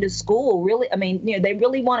go into school they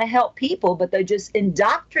really want to help people, but they're just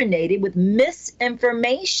indoctrinated with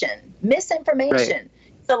misinformation. Right.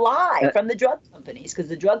 It's a lie from the drug companies, because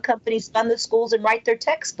the drug companies fund the schools and write their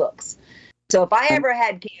textbooks. So if I ever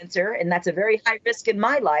had cancer, and that's a very high risk in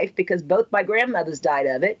my life because both my grandmothers died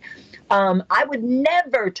of it, I would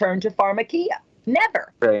never turn to pharmakia.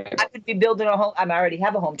 Never. Right. I would be building a home. I already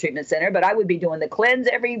have a home treatment center, but I would be doing the cleanse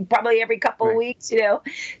probably every couple of weeks,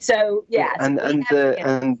 So yeah.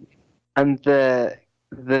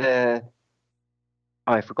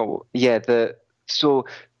 I forgot. So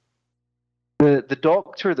the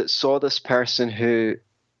doctor that saw this person who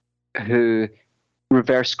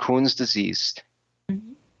reverse Crohn's disease,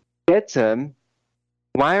 said to him,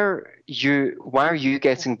 why are you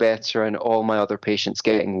getting better and all my other patients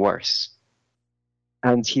getting worse?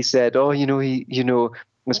 And he said,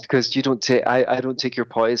 it's because you don't take, I don't take your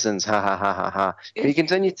poisons, ha ha ha ha ha. But he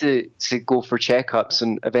continued to go for checkups,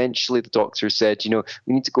 and eventually the doctor said,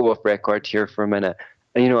 we need to go off record here for a minute.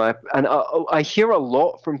 You know, I hear a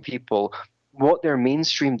lot from people. What their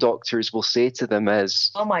mainstream doctors will say to them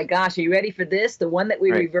is, Oh my gosh, are you ready for this? The one that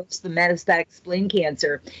we right, reversed the metastatic spleen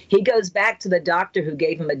cancer. He goes back to the doctor who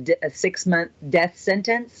gave him a 6-month death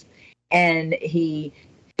sentence, and he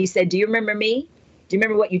said, "Do you remember me? Do you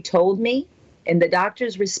remember what you told me?" And the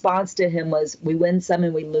doctor's response to him was, "We win some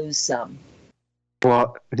and we lose some."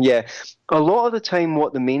 well, yeah, a lot of the time,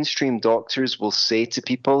 what the mainstream doctors will say to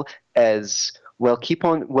people is, well,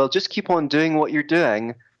 just keep on doing what you're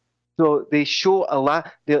doing. So they show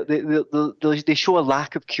a they show a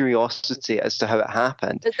lack of curiosity as to how it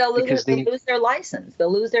happened Because they'll because they'll lose their license.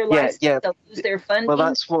 They'll lose their yeah, license. yeah. They'll lose their Well,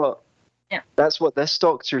 funding. Yeah. that's what this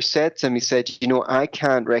doctor said to him. He said, you know, I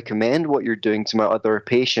can't recommend what you're doing to my other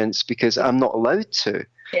patients because I'm not allowed to.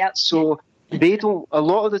 Yep. So they don't. A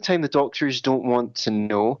lot of the time, the doctors don't want to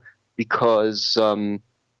know because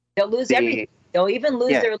They'll lose everything. they They'll even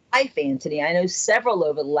lose yeah their life, Anthony. I know several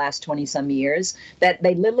over the last 20 some years that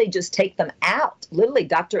they literally just take them out. Literally,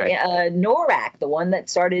 Dr. right Norak, the one that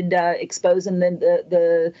started exposing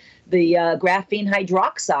the graphene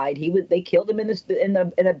hydroxide, they killed him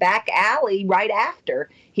in a back alley right after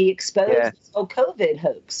he exposed yeah this whole COVID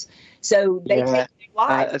hoax. So they take yeah. their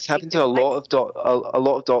lives. It's happened to a lot of a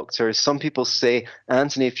lot of doctors. Some people say,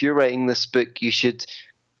 Anthony, if you're writing this book, you should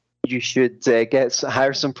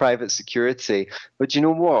hire some private security. But you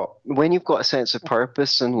know what? When you've got a sense of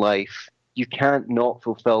purpose in life, you can't not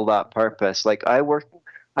fulfill that purpose. Like I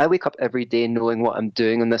wake up every day knowing what I'm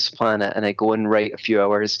doing on this planet, and I go and write a few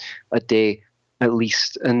hours a day at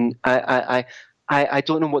least. And I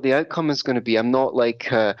don't know what the outcome is going to be. I'm not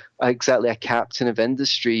like exactly a captain of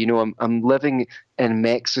industry. You know, I'm living in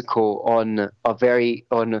Mexico on a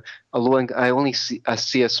low. I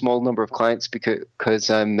see a small number of clients because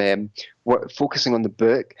I'm focusing on the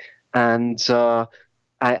book, and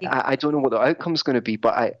I don't know what the outcome is going to be.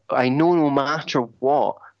 But I know no matter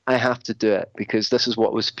what, I have to do it because this is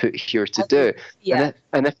what was put here to do. Yeah.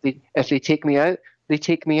 And if they take me out, they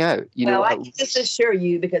take me out. You know, Well, I can just assure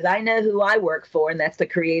you, because I know who I work for, and that's the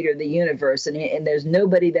creator of the universe, and there's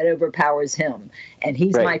nobody that overpowers him, and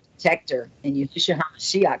he's right. my protector in Yahushua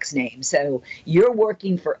HaMashiach's name. So you're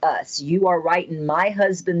working for us. You are writing my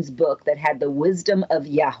husband's book that had the wisdom of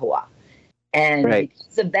Yahweh. And right.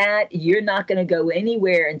 because of that, you're not going to go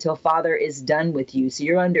anywhere until Father is done with you. So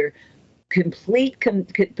you're under complete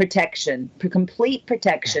protection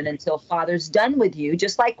until Father's done with you,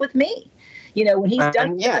 just like with me. You know, when he's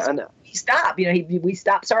done with us, we stop. You know, we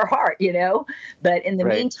stops our heart. You know, but in the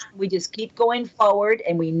meantime, we just keep going forward,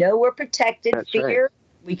 and we know we're protected. That's fear, right.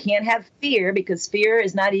 We can't have fear because fear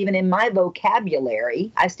is not even in my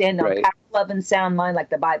vocabulary. I stand on power, love, and sound mind, like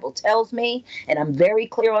the Bible tells me, and I'm very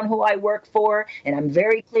clear on who I work for, and I'm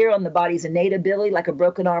very clear on the body's innate ability, like a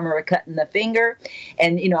broken arm or a cut in the finger.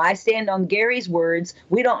 And you know, I stand on Gary's words.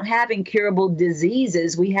 We don't have incurable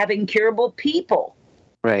diseases. We have incurable people.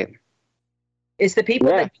 Right. It's the people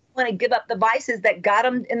that want to give up the vices that got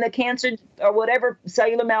them in the cancer or whatever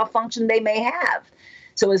cellular malfunction they may have.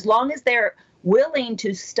 So as long as they're willing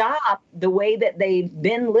to stop the way that they've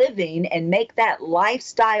been living and make that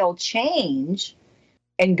lifestyle change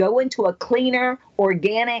and go into a cleaner,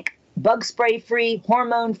 organic, bug spray free,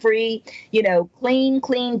 hormone free, you know,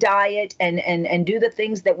 clean diet and do the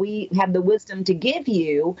things that we have the wisdom to give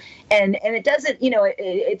you. And it doesn't, you know,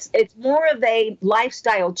 it's more of a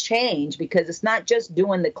lifestyle change, because it's not just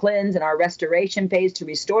doing the cleanse and our restoration phase to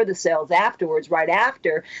restore the cells afterwards, right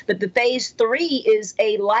after, but the phase 3 is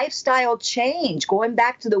a lifestyle change, going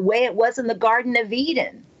back to the way it was in the Garden of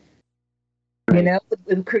Eden, you know,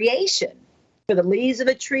 with creation. For the leaves of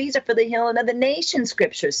the trees or for the healing of the nation,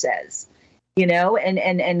 scripture says, you know,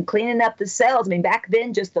 and cleaning up the cells. I mean, back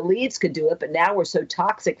then just the leaves could do it, but now we're so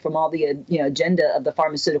toxic from all the agenda of the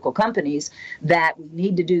pharmaceutical companies that we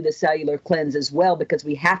need to do the cellular cleanse as well, because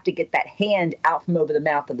we have to get that hand out from over the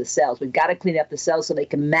mouth of the cells. We've got to clean up the cells so they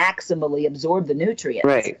can maximally absorb the nutrients.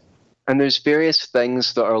 Right. And there's various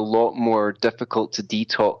things that are a lot more difficult to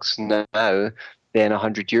detox now than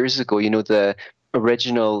 100 years ago. You know, the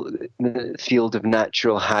original field of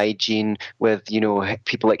natural hygiene with, you know,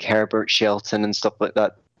 people like Herbert Shelton and stuff like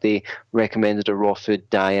that. They recommended a raw food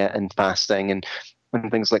diet and fasting and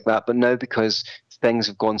things like that. But now, because things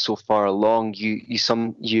have gone so far along,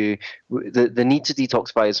 the need to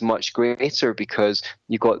detoxify is much greater, because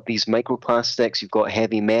you've got these microplastics, you've got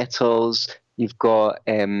heavy metals, you've got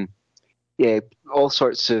all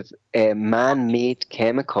sorts of man-made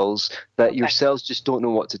chemicals that your cells just don't know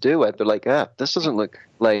what to do with. They're like, this doesn't look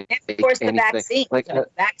like and of course anything.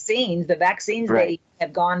 the vaccines right. They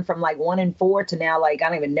have gone from like 1 in 4 to now like I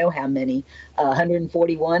don't even know how many,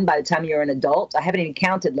 141 by the time you're an adult. I haven't even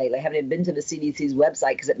counted lately. I haven't even been to the CDC's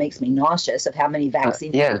website because it makes me nauseous of how many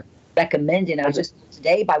vaccines they're recommending. I was just told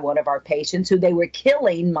today by one of our patients who they were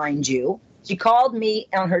killing, mind you. She called me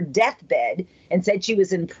on her deathbed and said she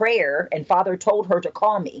was in prayer and Father told her to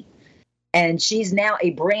call me. And she's now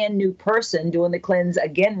a brand new person doing the cleanse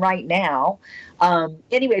again right now.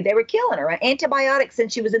 Anyway, they were killing her. Antibiotics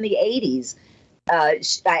since she was in the 80s. I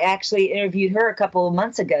actually interviewed her a couple of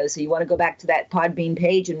months ago. So you want to go back to that Podbean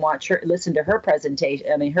page and watch her, listen to her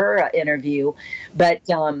presentation. I mean, her interview. But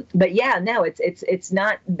yeah, no, it's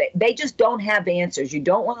not. They just don't have answers. You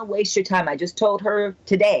don't want to waste your time. I just told her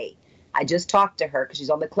today. I just talked to her because she's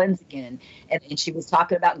on the cleanse again. And she was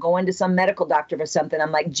talking about going to some medical doctor for something.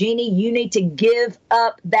 I'm like, Jeannie, you need to give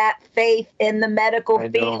up that faith in the medical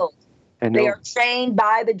field. They are trained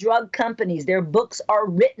by the drug companies. Their books are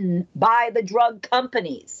written by the drug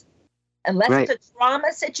companies. Unless it's a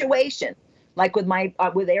trauma situation, like with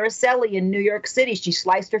with Araceli in New York City, she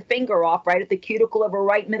sliced her finger off right at the cuticle of her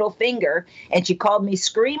right middle finger. And she called me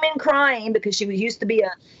screaming, crying because she used to be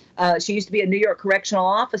a New York correctional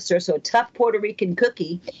officer, so a tough Puerto Rican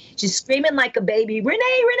cookie. She's screaming like a baby,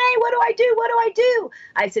 Renee, what do I do? What do I do?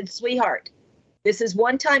 I said, sweetheart, this is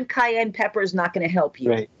one time cayenne pepper is not going to help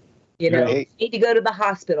you. You know, you need to go to the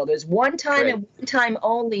hospital. There's one time and one time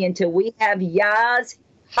only until we have Yaz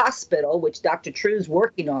Hospital, which Dr. True's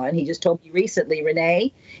working on. He just told me recently,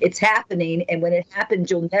 Renee, it's happening. And when it happens,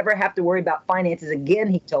 you'll never have to worry about finances again,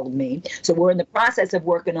 he told me. So we're in the process of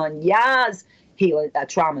working on Yaz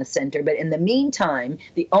trauma center. But in the meantime,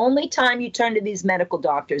 the only time you turn to these medical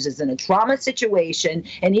doctors is in a trauma situation.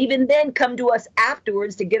 And even then come to us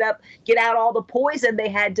afterwards to get out all the poison they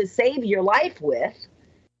had to save your life with.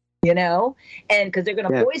 You know, and because they're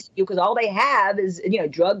going to poison you because all they have is,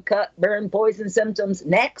 drug, cut, burn, poison symptoms.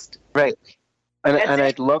 Next. Right. And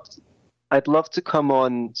I'd love to come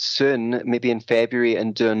on soon, maybe in February,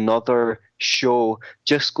 and do another show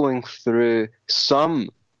just going through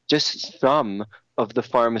some of the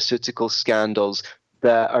pharmaceutical scandals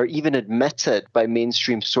that are even admitted by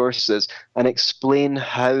mainstream sources and explain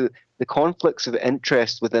how the conflicts of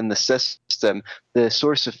interest within the system, the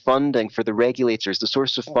source of funding for the regulators, the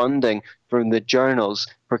source of funding from the journals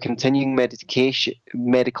for continuing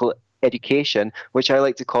medical education, which I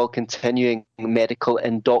like to call continuing medical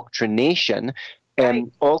indoctrination,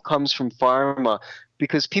 all comes from pharma.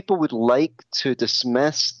 Because people would like to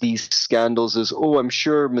dismiss these scandals as, I'm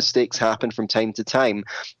sure mistakes happen from time to time.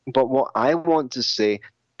 But what I want to say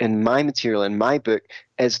in my material, in my book,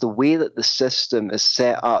 is the way that the system is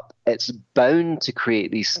set up, it's bound to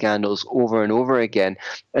create these scandals over and over again.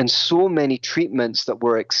 And so many treatments that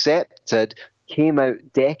were accepted came out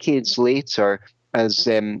decades later as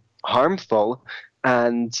harmful,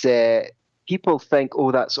 and people think,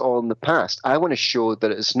 that's all in the past. I want to show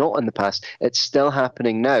that it's not in the past. It's still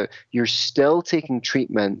happening now. You're still taking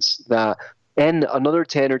treatments that in another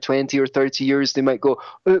 10 or 20 or 30 years, they might go,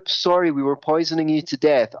 oops, sorry, we were poisoning you to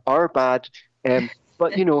death. Our bad.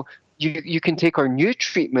 But, you can take our new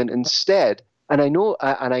treatment instead. And I know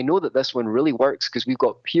that this one really works because we've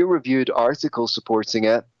got peer-reviewed articles supporting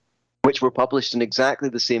it, which were published in exactly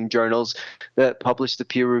the same journals that published the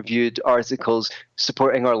peer-reviewed articles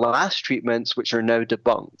supporting our last treatments, which are now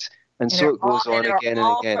debunked. And so it goes on again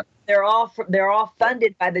and again. They're all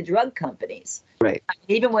funded by the drug companies. Right.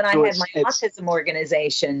 Even when I had my autism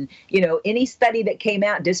organization, any study that came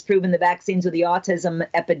out disproving the vaccines of the autism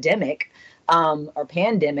epidemic, or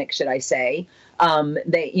pandemic, should I say,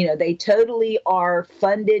 they totally are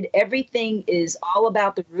funded. Everything is all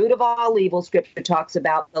about the root of all evil. Scripture talks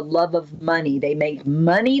about the love of money. They make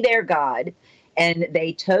money their God, and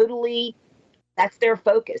they totally, that's their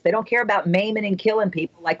focus. They don't care about maiming and killing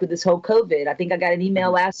people like with this whole COVID. I think I got an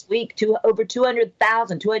email last week, over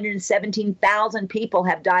 217,000 people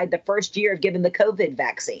have died the first year of giving the COVID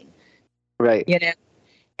vaccine. Right.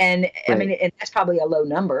 And I mean, and that's probably a low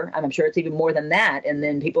number. I'm sure it's even more than that. And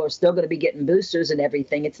then people are still going to be getting boosters and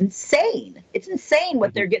everything. It's insane. It's insane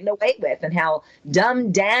what they're getting away with and how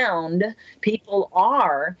dumbed down people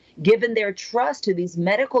are given their trust to these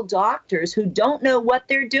medical doctors who don't know what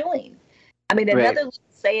they're doing. I mean, another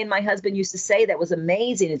saying my husband used to say that was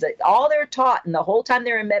amazing is that all they're taught and the whole time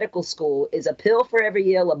they're in medical school is a pill for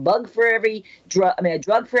every ill, a bug for every drug, a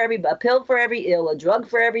drug for every, a pill for every ill, a drug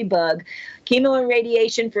for every bug, chemo and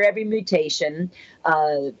radiation for every mutation,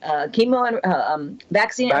 chemo and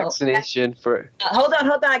vaccination for. Hold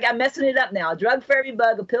on. I'm messing it up now. A drug for every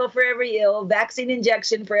bug, a pill for every ill, vaccine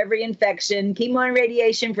injection for every infection, chemo and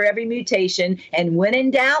radiation for every mutation, and when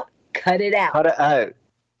in doubt, cut it out. Cut it out.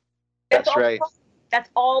 That's right. That's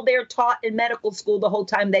all they're taught in medical school the whole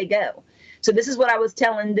time they go. So this is what I was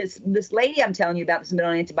telling this lady I'm telling you about that's been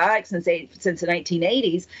on antibiotics since the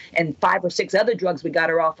 1980s, and 5 or 6 other drugs we got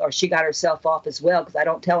her off, or she got herself off as well, because I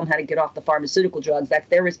don't tell them how to get off the pharmaceutical drugs. That's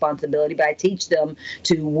their responsibility, but I teach them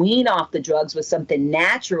to wean off the drugs with something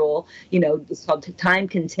natural. It's called time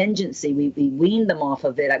contingency. We wean them off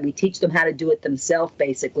of it. We teach them how to do it themselves,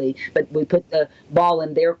 basically, but we put the ball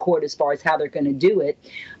in their court as far as how they're going to do it.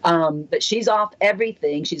 But she's off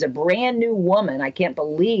everything. She's a brand new woman. I can't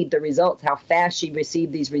believe the results, how fast she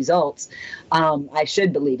received these results. I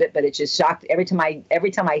should believe it, but it's just shocked. Every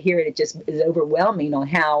time I hear it, it just is overwhelming on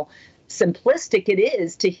how simplistic it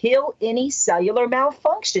is to heal any cellular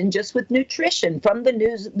malfunction just with nutrition from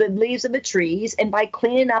the leaves of the trees and by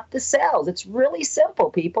cleaning up the cells. It's really simple,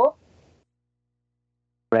 people.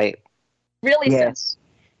 Right. Really simple.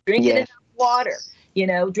 Drinking enough water.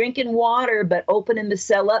 Drinking water, but opening the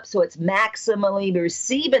cell up so it's maximally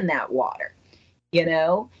receiving that water,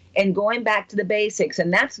 and going back to the basics.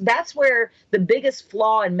 And that's where the biggest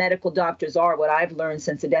flaw in medical doctors are, what I've learned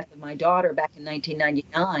since the death of my daughter back in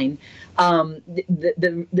 1999.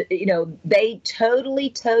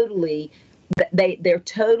 They're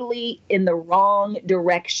totally in the wrong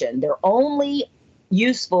direction. They're only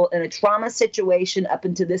useful in a trauma situation up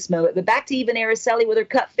until this moment. But back to even Araceli with her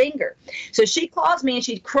cut finger. So she calls me and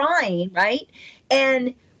she's crying, right?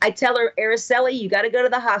 And I tell her, Araceli, you got to go to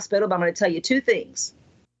the hospital, but I'm going to tell you 2 things.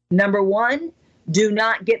 Number 1, do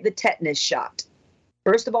not get the tetanus shot.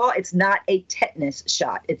 First of all, it's not a tetanus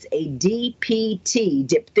shot. It's a DPT,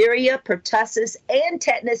 diphtheria, pertussis, and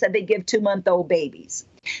tetanus that they give 2-month-old babies.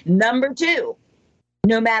 Number 2,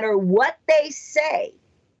 no matter what they say,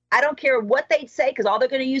 I don't care what they say, because all they're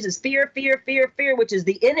going to use is fear, fear, fear, fear, which is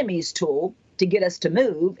the enemy's tool to get us to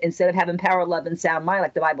move instead of having power, love, and sound mind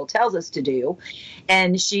like the Bible tells us to do.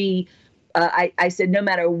 And I said, no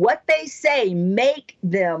matter what they say, make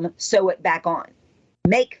them sew it back on.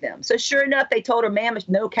 Make them. So sure enough, they told her, ma'am, there's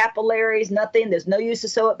no capillaries, nothing. There's no use to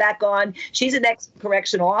sew it back on. She's an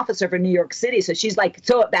ex-correctional officer for New York City. So she's like,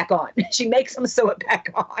 sew it back on. She makes them sew it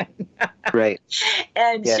back on. Right.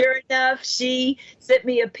 And sure enough, she sent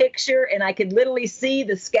me a picture and I could literally see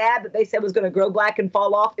the scab that they said was going to grow black and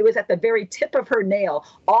fall off. It was at the very tip of her nail.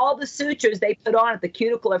 All the sutures they put on at the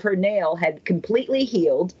cuticle of her nail had completely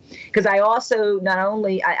healed. Because I also, not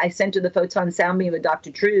only, I sent her the photon sound beam with Dr.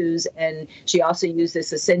 Trews, and she also used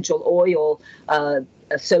this essential oil a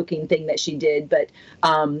soaking thing that she did, but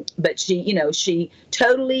she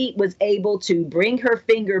totally was able to bring her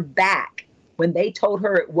finger back when they told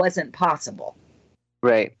her it wasn't possible.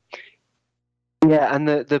 Right. Yeah, and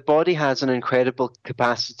the body has an incredible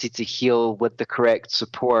capacity to heal with the correct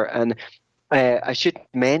support. And I should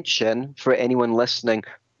mention, for anyone listening,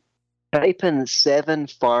 type in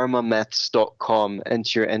 7pharmamyths.com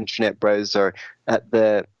into your internet browser at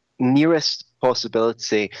the nearest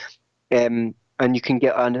possibility, and you can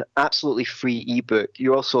get an absolutely free ebook.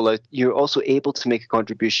 You're also able to make a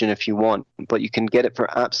contribution if you want, but you can get it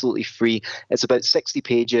for absolutely free. It's about 60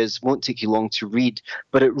 pages, won't take you long to read,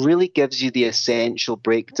 but it really gives you the essential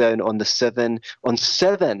breakdown on seven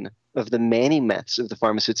of the many myths of the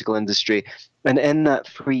pharmaceutical industry. And in that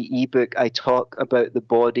free ebook, I talk about the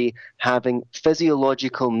body having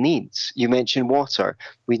physiological needs. You mentioned water.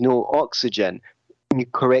 We know oxygen,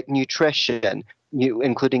 correct nutrition,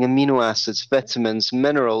 including amino acids, vitamins,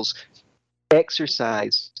 minerals,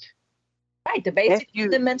 exercise. Right, the basic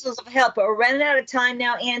fundamentals of health. But we're running out of time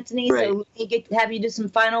now, Anthony. Right. So let me have you do some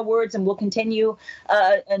final words, and we'll continue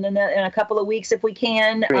in a couple of weeks if we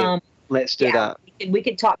can. Let's do that. We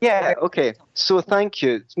could talk. Yeah, okay. So thank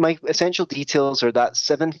you. My essential details are that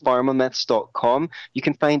 7pharmamyths.com. You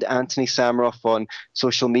can find Anthony Samaroff on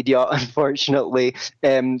social media, unfortunately,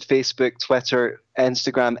 Facebook, Twitter,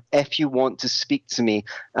 Instagram, if you want to speak to me.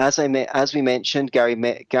 As we mentioned, Gary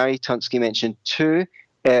Tunsky mentioned 2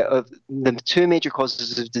 of the 2 major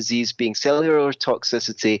causes of disease being cellular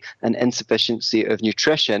toxicity and insufficiency of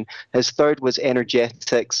nutrition. His third was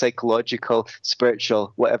energetic, psychological,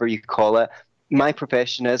 spiritual, whatever you call it. My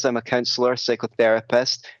profession is I'm a counselor,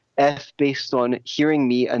 psychotherapist. If based on hearing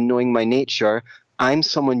me and knowing my nature, I'm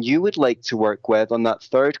someone you would like to work with on that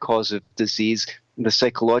third cause of disease, the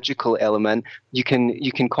psychological element, you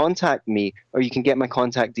can contact me, or you can get my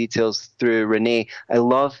contact details through Renee. I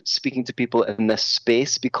love speaking to people in this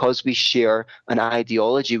space because we share an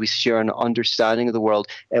ideology, we share an understanding of the world.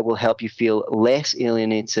 It will help you feel less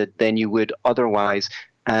alienated than you would otherwise.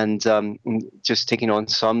 And just taking on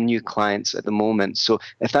some new clients at the moment. So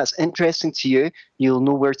if that's interesting to you, you'll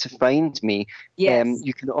know where to find me. Yes.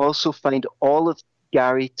 You can also find all of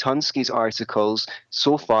Gary Tunsky's articles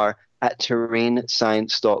so far at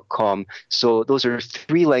terrainscience.com. So those are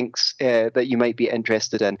 3 links that you might be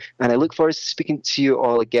interested in. And I look forward to speaking to you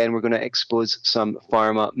all again. We're going to expose some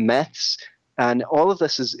pharma myths. And all of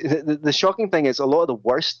this is, the shocking thing is, a lot of the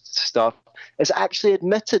worst stuff is actually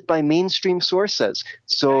admitted by mainstream sources.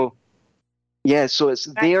 So, yeah, so it's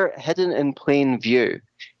there, hidden in plain view.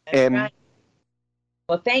 That's right.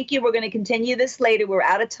 Well, thank you. We're going to continue this later. We're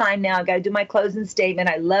out of time now. I've got to do my closing statement.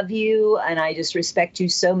 I love you, and I just respect you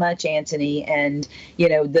so much, Anthony. And, you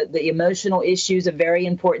know, the emotional issues, a very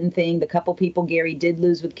important thing. The couple people Gary did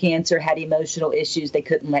lose with cancer had emotional issues they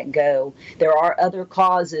couldn't let go. There are other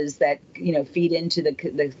causes that, you know, feed into the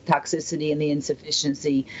toxicity and the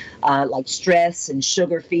insufficiency, like stress, and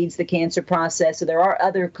sugar feeds the cancer process. So there are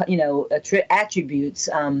other, you know, attributes.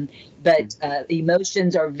 But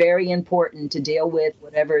emotions are very important to deal with,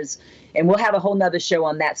 whatever's, and we'll have a whole nother show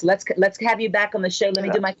on that. So let's have you back on the show. Let me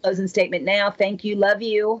do my closing statement now. Thank you. Love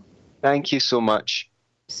you. Thank you so much.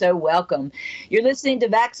 So welcome. You're listening to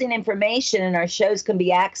Vaccine Information, and our shows can be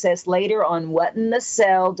accessed later on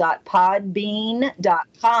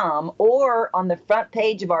whatinthecell.podbean.com or on the front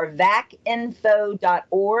page of our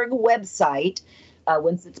vacinfo.org website.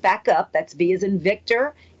 Once it's back up, that's V as in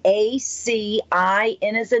Victor, ACI,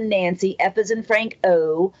 N as in Nancy, F as in Frank,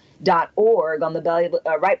 O.org on the belly,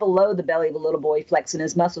 right below the belly of a little boy flexing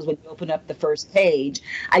his muscles when you open up the first page.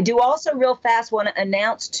 I do also real fast want to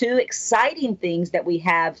announce 2 exciting things that we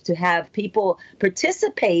have to have people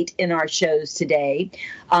participate in our shows today.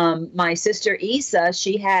 My sister Isa,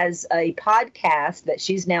 she has a podcast that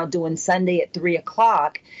she's now doing Sunday at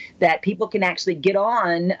 3:00 that people can actually get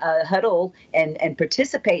on, huddle and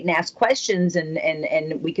participate and ask questions,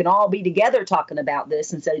 and we can all be together talking about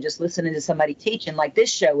this instead of just listening to somebody teaching like this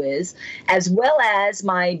show is, as well as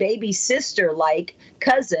my baby sister, like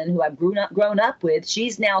cousin who I've grown up with.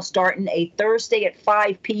 She's now starting a Thursday at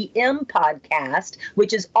 5 p.m. podcast,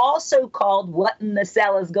 which is also called What in the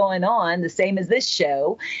Cell is Going On, the same as this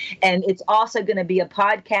show. And it's also going to be a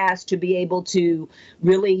podcast to be able to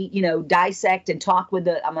really, you know, dissect and talk with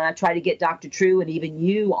I'm going to try to get Dr. True and even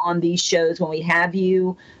you on these shows when we have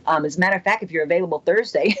you. As a matter of fact, if you're available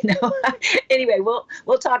Thursday, anyway, we'll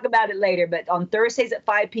talk about it later. But on Thursdays at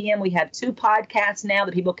 5 p.m., we have 2 podcasts now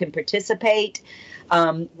that people can participate.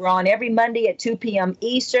 We're on every Monday at 2 p.m.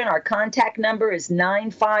 Eastern. Our contact number is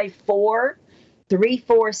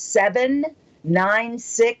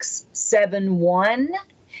 954-347-9671.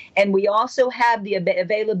 And we also have the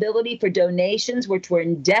availability for donations, which we're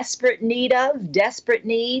in desperate need,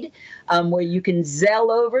 where you can Zelle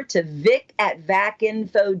over to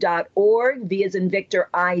vic@vacinfo.org, V as in Victor,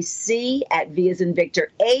 IC, at V as in Victor,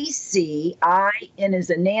 AC, I, N as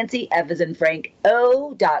in Nancy, F as in Frank,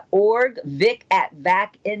 O.org,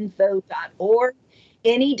 vic@vacinfo.org.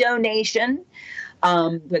 Any donation,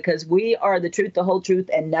 because we are the truth, the whole truth,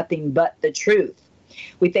 and nothing but the truth.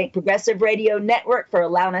 We thank Progressive Radio Network for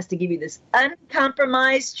allowing us to give you this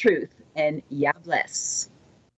uncompromised truth, and Yah bless.